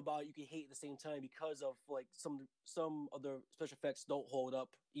you love about it, you can hate at the same time because of like some of the special effects don't hold up.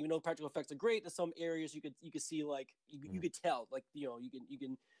 Even though practical effects are great, in some areas you could see like you could tell like you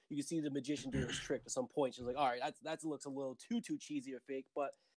can see the magician doing his trick at some point. She's like, all right, that looks a little too cheesy or fake,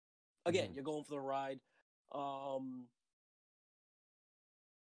 but again, you're going for the ride. I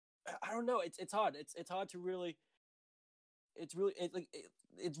don't know. It's hard. It's hard to really. It's really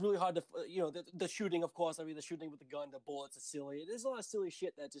it's really hard to the shooting, of course. I mean, the shooting with the gun, the bullets are silly. There's a lot of silly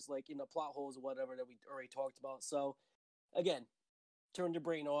shit that just like plot holes or whatever that we already talked about. So again, turn your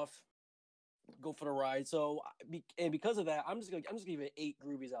brain off, go for the ride. So and because of that, I'm just gonna give it 8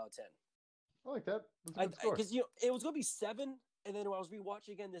 groovies out of 10. I like that. That's a good score. Because it was gonna be 7. And then when I was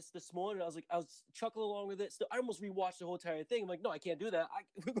rewatching again this morning, I was chuckling along with it. So I almost rewatched the whole entire thing. I'm like, no, I can't do that.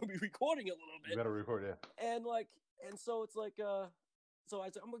 We're gonna be recording it a little bit. You gotta record, yeah. And so it's like so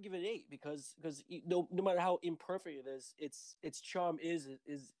I'm gonna give it an 8 because no matter how imperfect it is, its charm is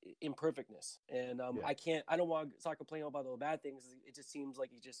imperfectness. And I don't want to start complaining about the bad things. It just seems like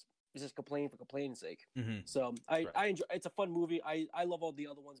it's just complaining for complaining's sake. Mm-hmm. So I enjoy. It's a fun movie. I love all the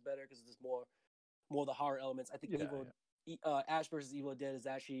other ones better because there's more of the horror elements. I think Ash versus Evil Dead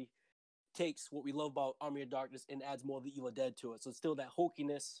actually takes what we love about Army of Darkness and adds more of the Evil Dead to it. So it's still that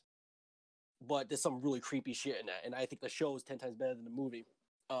hokiness, but there's some really creepy shit in that. And I think the show is 10 times better than the movie,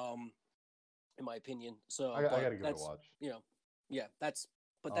 in my opinion. So I gotta give it a watch. That's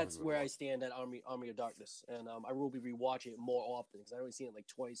where I stand at Army of Darkness, and I will be rewatching it more often because I've only seen it like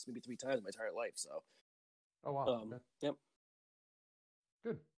twice, maybe 3 times in my entire life. So, oh wow, okay. Yep,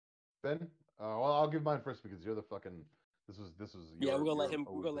 good. Ben, well, I'll give mine first because you're the fucking. This was. We're gonna let him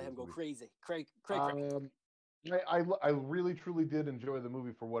go crazy. Craig. I really truly did enjoy the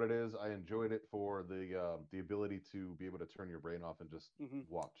movie for what it is. I enjoyed it for the ability to be able to turn your brain off and just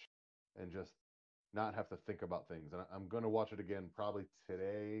watch, and just not have to think about things. And I'm gonna watch it again probably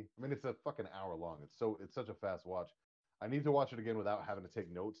today. I mean, it's a fucking hour long. It's such a fast watch. I need to watch it again without having to take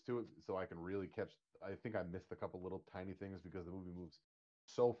notes to it, so I can really catch. I think I missed a couple little tiny things because the movie moves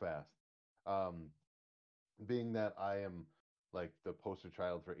so fast. Being that I am like the poster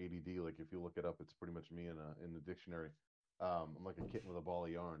child for ADD, like if you look it up, it's pretty much me in the dictionary. I'm like a kitten with a ball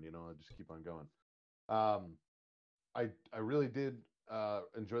of yarn, I just keep on going. I really did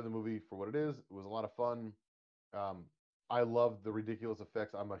enjoy the movie for what it is. It was a lot of fun. I love the ridiculous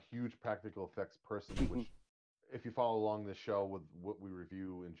effects. I'm a huge practical effects person, which if you follow along this show with what we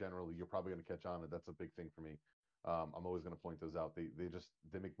review in general, you're probably going to catch on. That's a big thing for me. I'm always going to point those out.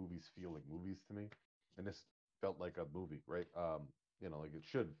 They make movies feel like movies to me, and this felt like a movie, right? Like it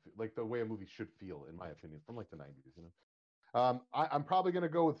should, like the way a movie should feel, in my opinion, from like the 90s. I'm probably going to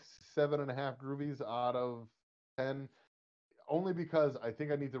go with 7.5 groovies out of 10, only because I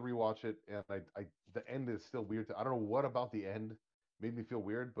think I need to rewatch it, and I the end is still weird. I don't know what about the end made me feel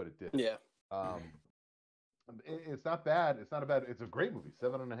weird, but it did. Yeah. It's not bad. It's not a bad. It's a great movie.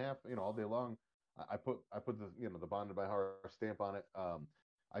 7.5. All day long. I put the the Bonded by Horror stamp on it.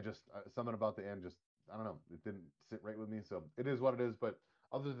 Something about the end just I don't know. It didn't sit right with me. So it is what it is. But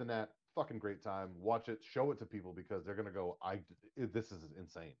other than that, fucking great time. Watch it. Show it to people because they're gonna go. This is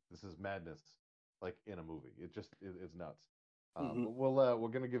insane. This is madness. Like in a movie. It's nuts. We're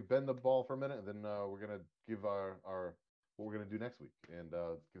gonna give Ben the ball for a minute, and then we're gonna give our what we're gonna do next week and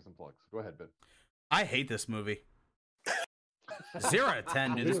give some plugs. Go ahead, Ben. I hate this movie. 0 out of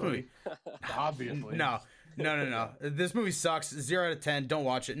 10, dude. This movie. Obviously. No. This movie sucks. 0 out of 10. Don't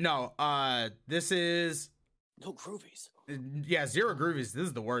watch it. No. This is. No groovies. Yeah, 0 groovies. This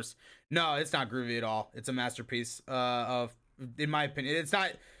is the worst. No, it's not groovy at all. It's a masterpiece. In my opinion, it's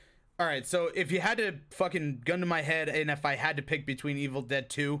not. All right. So if you had to fucking gun to my head, and if I had to pick between Evil Dead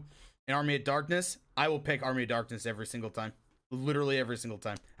 2 and Army of Darkness, I will pick Army of Darkness every single time. Literally every single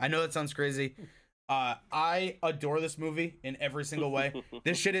time. I know that sounds crazy. I adore this movie in every single way.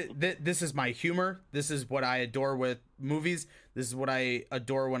 This is my humor. This is what I adore with movies. This is what I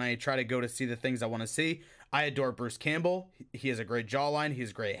adore when I try to go to see the things I want to see. I adore Bruce Campbell. He has a great jawline. He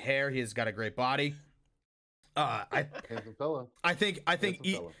has great hair. He has got a great body. I think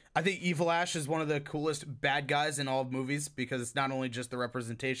Evil Ash is one of the coolest bad guys in all of movies because it's not only just the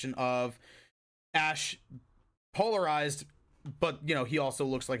representation of Ash polarized, but he also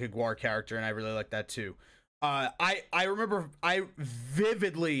looks like a Gwar character, and I really like that too. I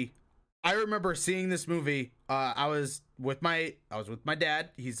vividly remember seeing this movie. I was with my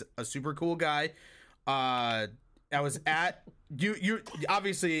dad. He's a super cool guy. I was at you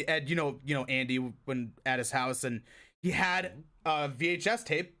obviously, Ed, you know Andy, when at his house, and he had a VHS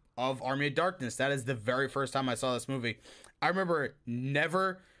tape of Army of Darkness. That is the very first time I saw this movie. I remember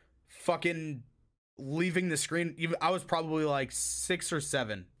never fucking leaving the screen. Even I was probably like 6 or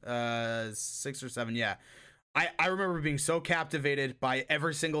 7, yeah. I remember being so captivated by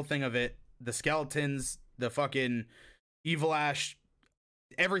every single thing of it, the skeletons, the fucking Evil Ash,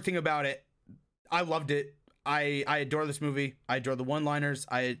 everything about it. I loved it. I adore this movie. I adore the one-liners.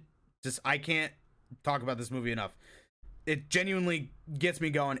 I can't talk about this movie enough. It genuinely gets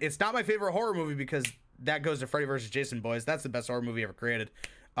me going. It's not my favorite horror movie because that goes to Freddy vs. Jason, boys. That's the best horror movie ever created.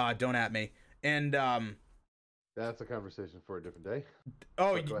 Don't at me. And that's a conversation for a different day.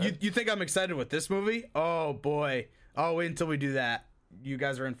 Oh, you think I'm excited with this movie? Oh boy. Oh, wait until we do that. You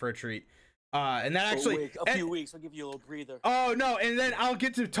guys are in for a treat. And that actually a few weeks, I'll give you a little breather. Oh no, and then I'll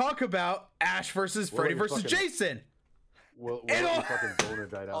get to talk about Ash versus Freddy versus Jason. Will fucking boner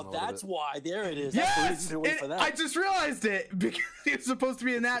die down oh, that's why. There it is. Yes, for that. I just realized it because he was supposed to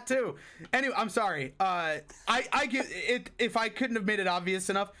be in that too. Anyway, I'm sorry. I give it, if I couldn't have made it obvious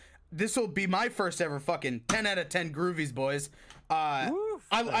enough, this will be my first ever fucking 10 out of 10 groovies, boys. I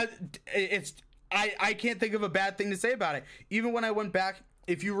can't think of a bad thing to say about it. Even when I went back,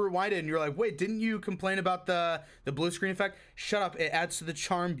 if you rewind it and you're like, wait, didn't you complain about the blue screen effect? Shut up. It adds to the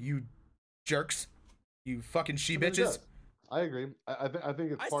charm, you jerks. You fucking she-bitches. I agree. I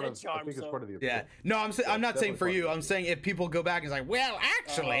think it's part of the appeal. Yeah. No, I'm not saying for you. I'm saying if people go back and it's like, well,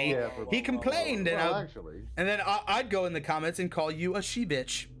 actually, he complained, and then I'd go in the comments and call you a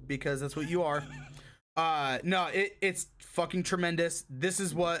she-bitch because that's what you are. No, it's fucking tremendous. This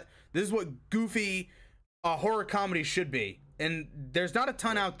is what goofy horror comedy should be. And there's not a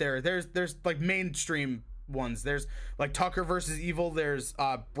ton out there. There's like mainstream ones. There's like Tucker versus Evil. There's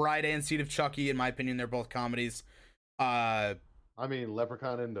Bride and Seed of Chucky. In my opinion, they're both comedies. I mean,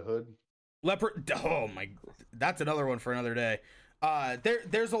 Leprechaun in the Hood. Oh my, that's another one for another day.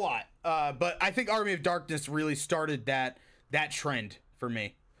 There's a lot. But I think Army of Darkness really started that trend for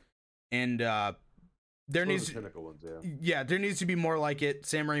me. And there needs the pinnacle ones, yeah, there needs to be more like it.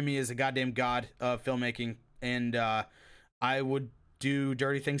 Sam Raimi is a goddamn god of filmmaking, and I would do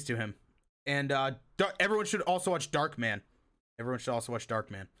dirty things to him. And everyone should also watch Darkman. Everyone should also watch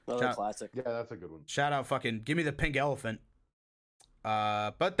Darkman. Another classic. Yeah, that's a good one. Shout out fucking give me the pink elephant.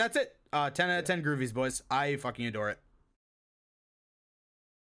 But that's it. 10 out of 10 groovies, boys. I fucking adore it.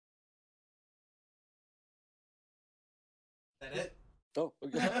 That it? Oh,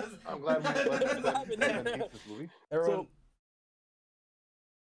 okay. I'm glad we this movie. Everyone.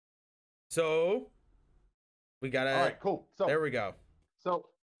 So we gotta. All right, cool. So there we go. So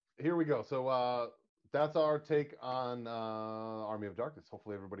here we go. So that's our take on Army of Darkness.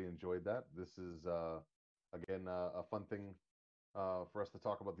 Hopefully everybody enjoyed that. This is again a fun thing for us to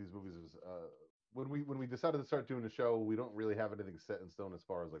talk about these movies. When we decided to start doing the show, we don't really have anything set in stone as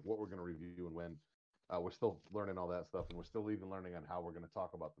far as like what we're going to review and when. We're still learning all that stuff, and we're still even learning on how we're going to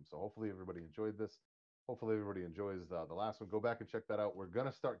talk about them. So hopefully everybody enjoyed this. Hopefully everybody enjoys the last one. Go back and check that out. We're going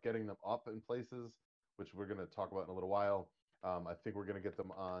to start getting them up in places, which we're going to talk about in a little while. I think we're going to get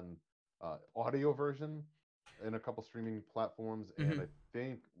them on audio version in a couple streaming platforms, and I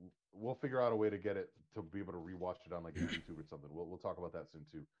think we'll figure out a way to get it to be able to rewatch it on like YouTube or something. We'll talk about that soon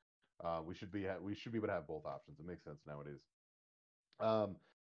too. We should be able to have both options. It makes sense nowadays.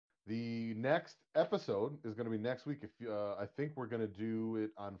 The next episode is going to be next week. If I think we're going to do it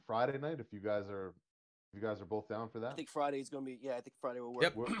on Friday night. If you guys are both down for that, I think Friday's going to be. Yeah, I think Friday will work.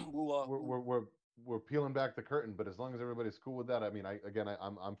 Yep. We're peeling back the curtain, but as long as everybody's cool with that, I mean,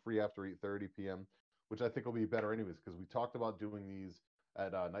 I'm free after 8:30 p.m., which I think will be better anyways, because we talked about doing these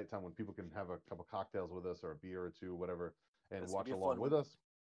at nighttime when people can have a couple cocktails with us or a beer or two, whatever, and watch along with us.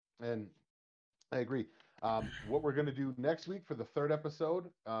 And I agree. What we're going to do next week for the third episode,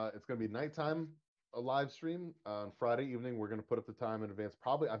 it's going to be nighttime, a live stream on Friday evening. We're going to put up the time in advance.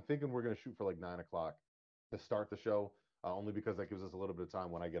 Probably, I'm thinking we're going to shoot for like 9 o'clock to start the show, only because that gives us a little bit of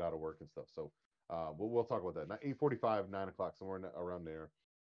time when I get out of work and stuff. So we'll talk about that. 8:45, 9 o'clock, somewhere around there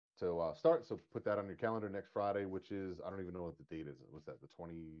to start. So put that on your calendar next Friday, which is, I don't even know what the date is. What's that, the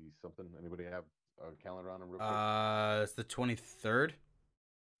 20-something? Anybody have a calendar on them real quick? It's the 23rd. 23rd.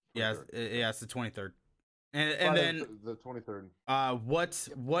 Yeah, it's the 23rd. And Friday, then the 23rd.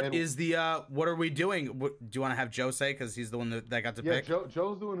 What are we doing? Do you want to have Joe say, because he's the one that got to pick?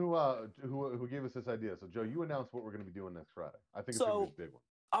 Joe's the one who gave us this idea. So Joe, you announce what we're going to be doing next Friday. I think it's going to be a big one.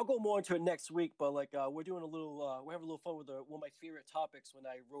 I'll go more into it next week, but like we're doing a little, we're having a little fun with one of my favorite topics when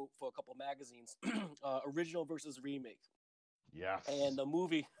I wrote for a couple magazines, original versus remake. Yes. And the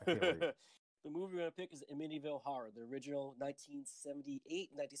movie, The movie we're going to pick is Amityville Horror, the original 1978,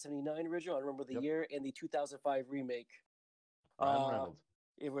 1979 original. I don't remember the year, and the 2005 remake. Ryan Reynolds.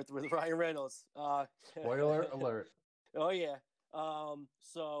 With Ryan Reynolds. Spoiler alert. Oh, yeah.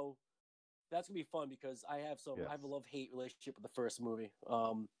 So that's going to be fun because I have a love-hate relationship with the first movie.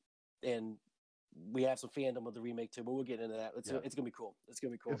 And we have some fandom of the remake too, but we'll get into that. It's gonna be cool. It's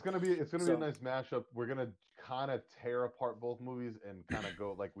gonna be cool. It's gonna be a nice mashup. We're gonna kind of tear apart both movies and kind of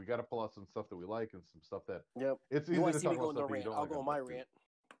go like we got to pull out some stuff that we like and some stuff that. Yep. It's easy to talk about stuff that you don't I'll like. go on my rant.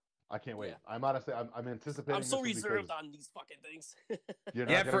 I can't wait. Yeah. I'm honestly, I'm anticipating. I'm so reserved on these fucking things. You're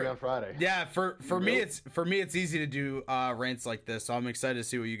not gonna be on Friday. Yeah, for me, it's easy to do rants like this. So I'm excited to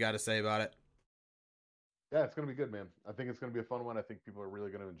see what you got to say about it. Yeah, it's going to be good, man. I think it's going to be a fun one. I think people are really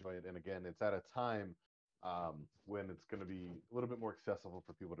going to enjoy it. And again, it's at a time when it's going to be a little bit more accessible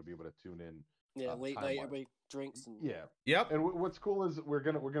for people to be able to tune in. Yeah, late night, everybody drinks. And... Yeah. Yep. And what's cool is we're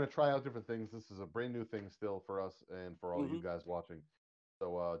gonna try out different things. This is a brand new thing still for us and for all you guys watching.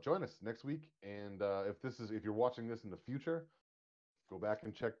 So join us next week. And if you're watching this in the future, go back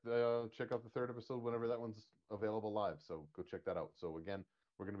and check out the third episode whenever that one's available live. So go check that out. So again,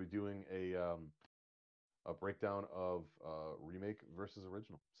 we're going to be doing a breakdown of remake versus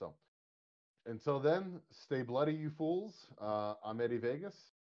original. So until then, stay bloody, you fools. I'm Eddie Vegas.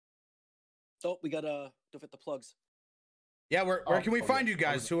 Oh, we gotta don't forget the plugs. Yeah, where can we find you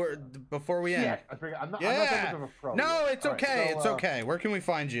guys before we end? Yeah, I'm not that much of a pro. No, yet. it's okay. It's okay. Where can we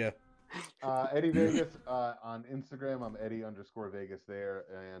find you? Eddie Vegas on Instagram. I'm Eddie_Vegas there,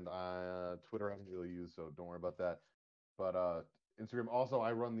 and Twitter I don't really use, so don't worry about that. But Instagram also,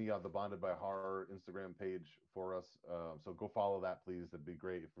 I run the Bonded by Horror Instagram page for us. So go follow that, please. That'd be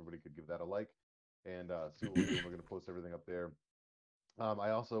great if everybody could give that a like and see what we're doing. We're going to post everything up there. I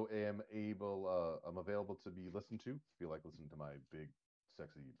also am I'm available to be listened to if you like listening to my big,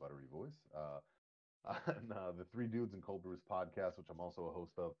 sexy, buttery voice. On the Three Dudes and Cold Brews podcast, which I'm also a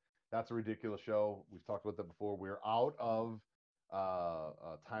host of. That's a ridiculous show. We've talked about that before. We're out of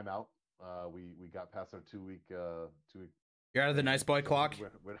timeout. We got past our 2 week. You're out of the nice boy clock.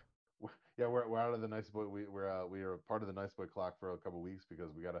 We're out of the nice boy. We are part of the nice boy clock for a couple of weeks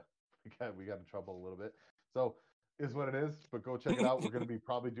because we got in trouble a little bit. So is what it is. But go check it out. We're going to be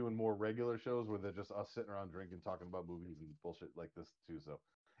probably doing more regular shows where they're just us sitting around drinking, talking about movies and bullshit like this too. So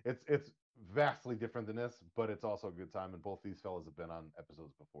it's vastly different than this, but it's also a good time. And both these fellas have been on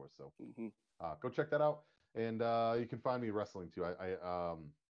episodes before, so go check that out. And you can find me wrestling too. I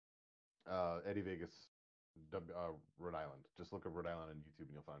Eddie Vegas, Rhode Island. Just look up Rhode Island on YouTube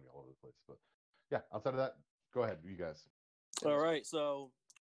and you'll find me all over the place. But yeah, outside of that, go ahead, you guys. All right, so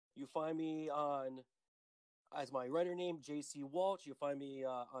you find me on as my writer name, JC Walsh. You'll find me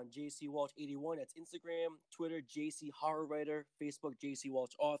on JC Walsh 81. That's Instagram, Twitter, JC Horror Writer, Facebook, JC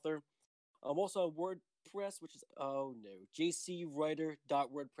Walsh Author. I'm also on WordPress, which is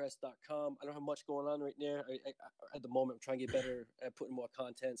jcwriter.wordpress.com. I don't have much going on right there. I at the moment, I'm trying to get better at putting more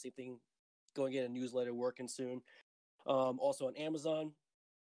content. Same thing, going to get a newsletter working soon. Also on Amazon,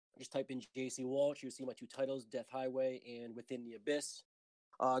 just type in JC Walsh. You'll see my two titles, Death Highway and Within the Abyss.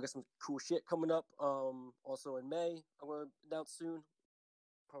 I got some cool shit coming up. Also in May, I'm going to announce soon.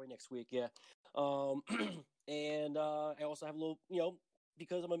 Probably next week, yeah. And I also have a little,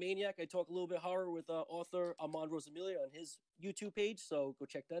 because I'm a maniac, I talk a little bit horror with author Armand Rosamilia on his YouTube page. So go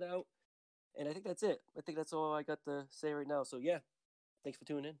check that out. And I think that's it. I think that's all I got to say right now. So yeah, thanks for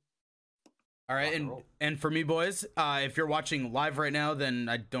tuning in. All right, and for me, boys, if you're watching live right now, then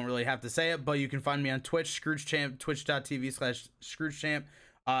I don't really have to say it, but you can find me on Twitch, ScroogeChamp, twitch.tv/ScroogeChamp.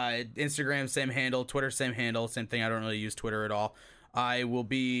 Instagram, same handle. Twitter, same handle. Same thing. I don't really use Twitter at all. I'm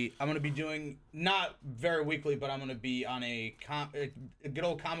going to be doing, not very weekly, but I'm going to be on a good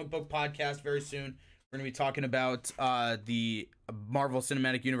old comic book podcast very soon. We're going to be talking about the Marvel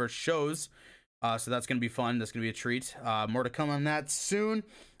Cinematic Universe shows. So that's going to be fun. That's going to be a treat. More to come on that soon.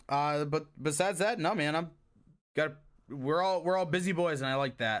 But besides that, no, man, we're all busy boys, and I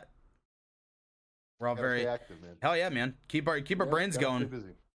like that. We're all very active, man. Hell yeah, man. Keep our brains going. Busy.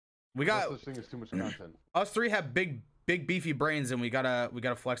 We got no such thing as too much content. Us three have big beefy brains, and we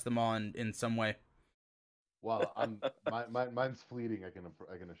gotta flex them all in some way. Well, mine's fleeting. I can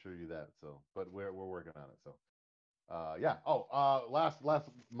assure you that. So, but we're working on it. So, yeah. Oh, last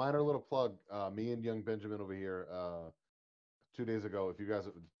minor little plug. Me and young Benjamin over here. 2 days ago, if you guys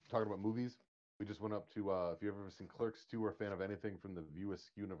are talking about movies, we just went up to if you've ever seen Clerks 2 or a fan of anything from the View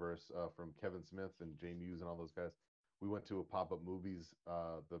Askew universe from Kevin Smith and Jay Muse and all those guys, we went to a pop-up movies,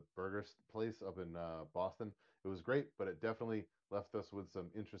 the burger place up in Boston. It was great, but it definitely left us with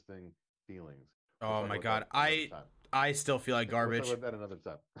some interesting feelings. Oh my god, I I still feel like garbage. We'll talk about that another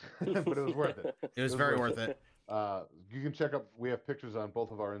time. But it was worth it. It was very worth it. You can check up. We have pictures on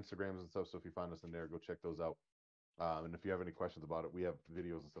both of our Instagrams and stuff. So if you find us in there, go check those out. And if you have any questions about it, we have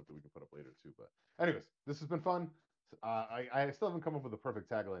videos and stuff that we can put up later too. But anyways, this has been fun. I still haven't come up with a perfect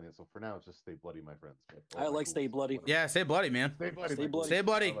tagline yet. So for now, it's just stay bloody, my friends. I like stay bloody. Yeah, stay bloody, man. Stay bloody. Stay bloody. Stay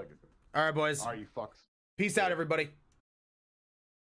bloody. I like it. All right, boys. All right, you fucks. Peace out, everybody.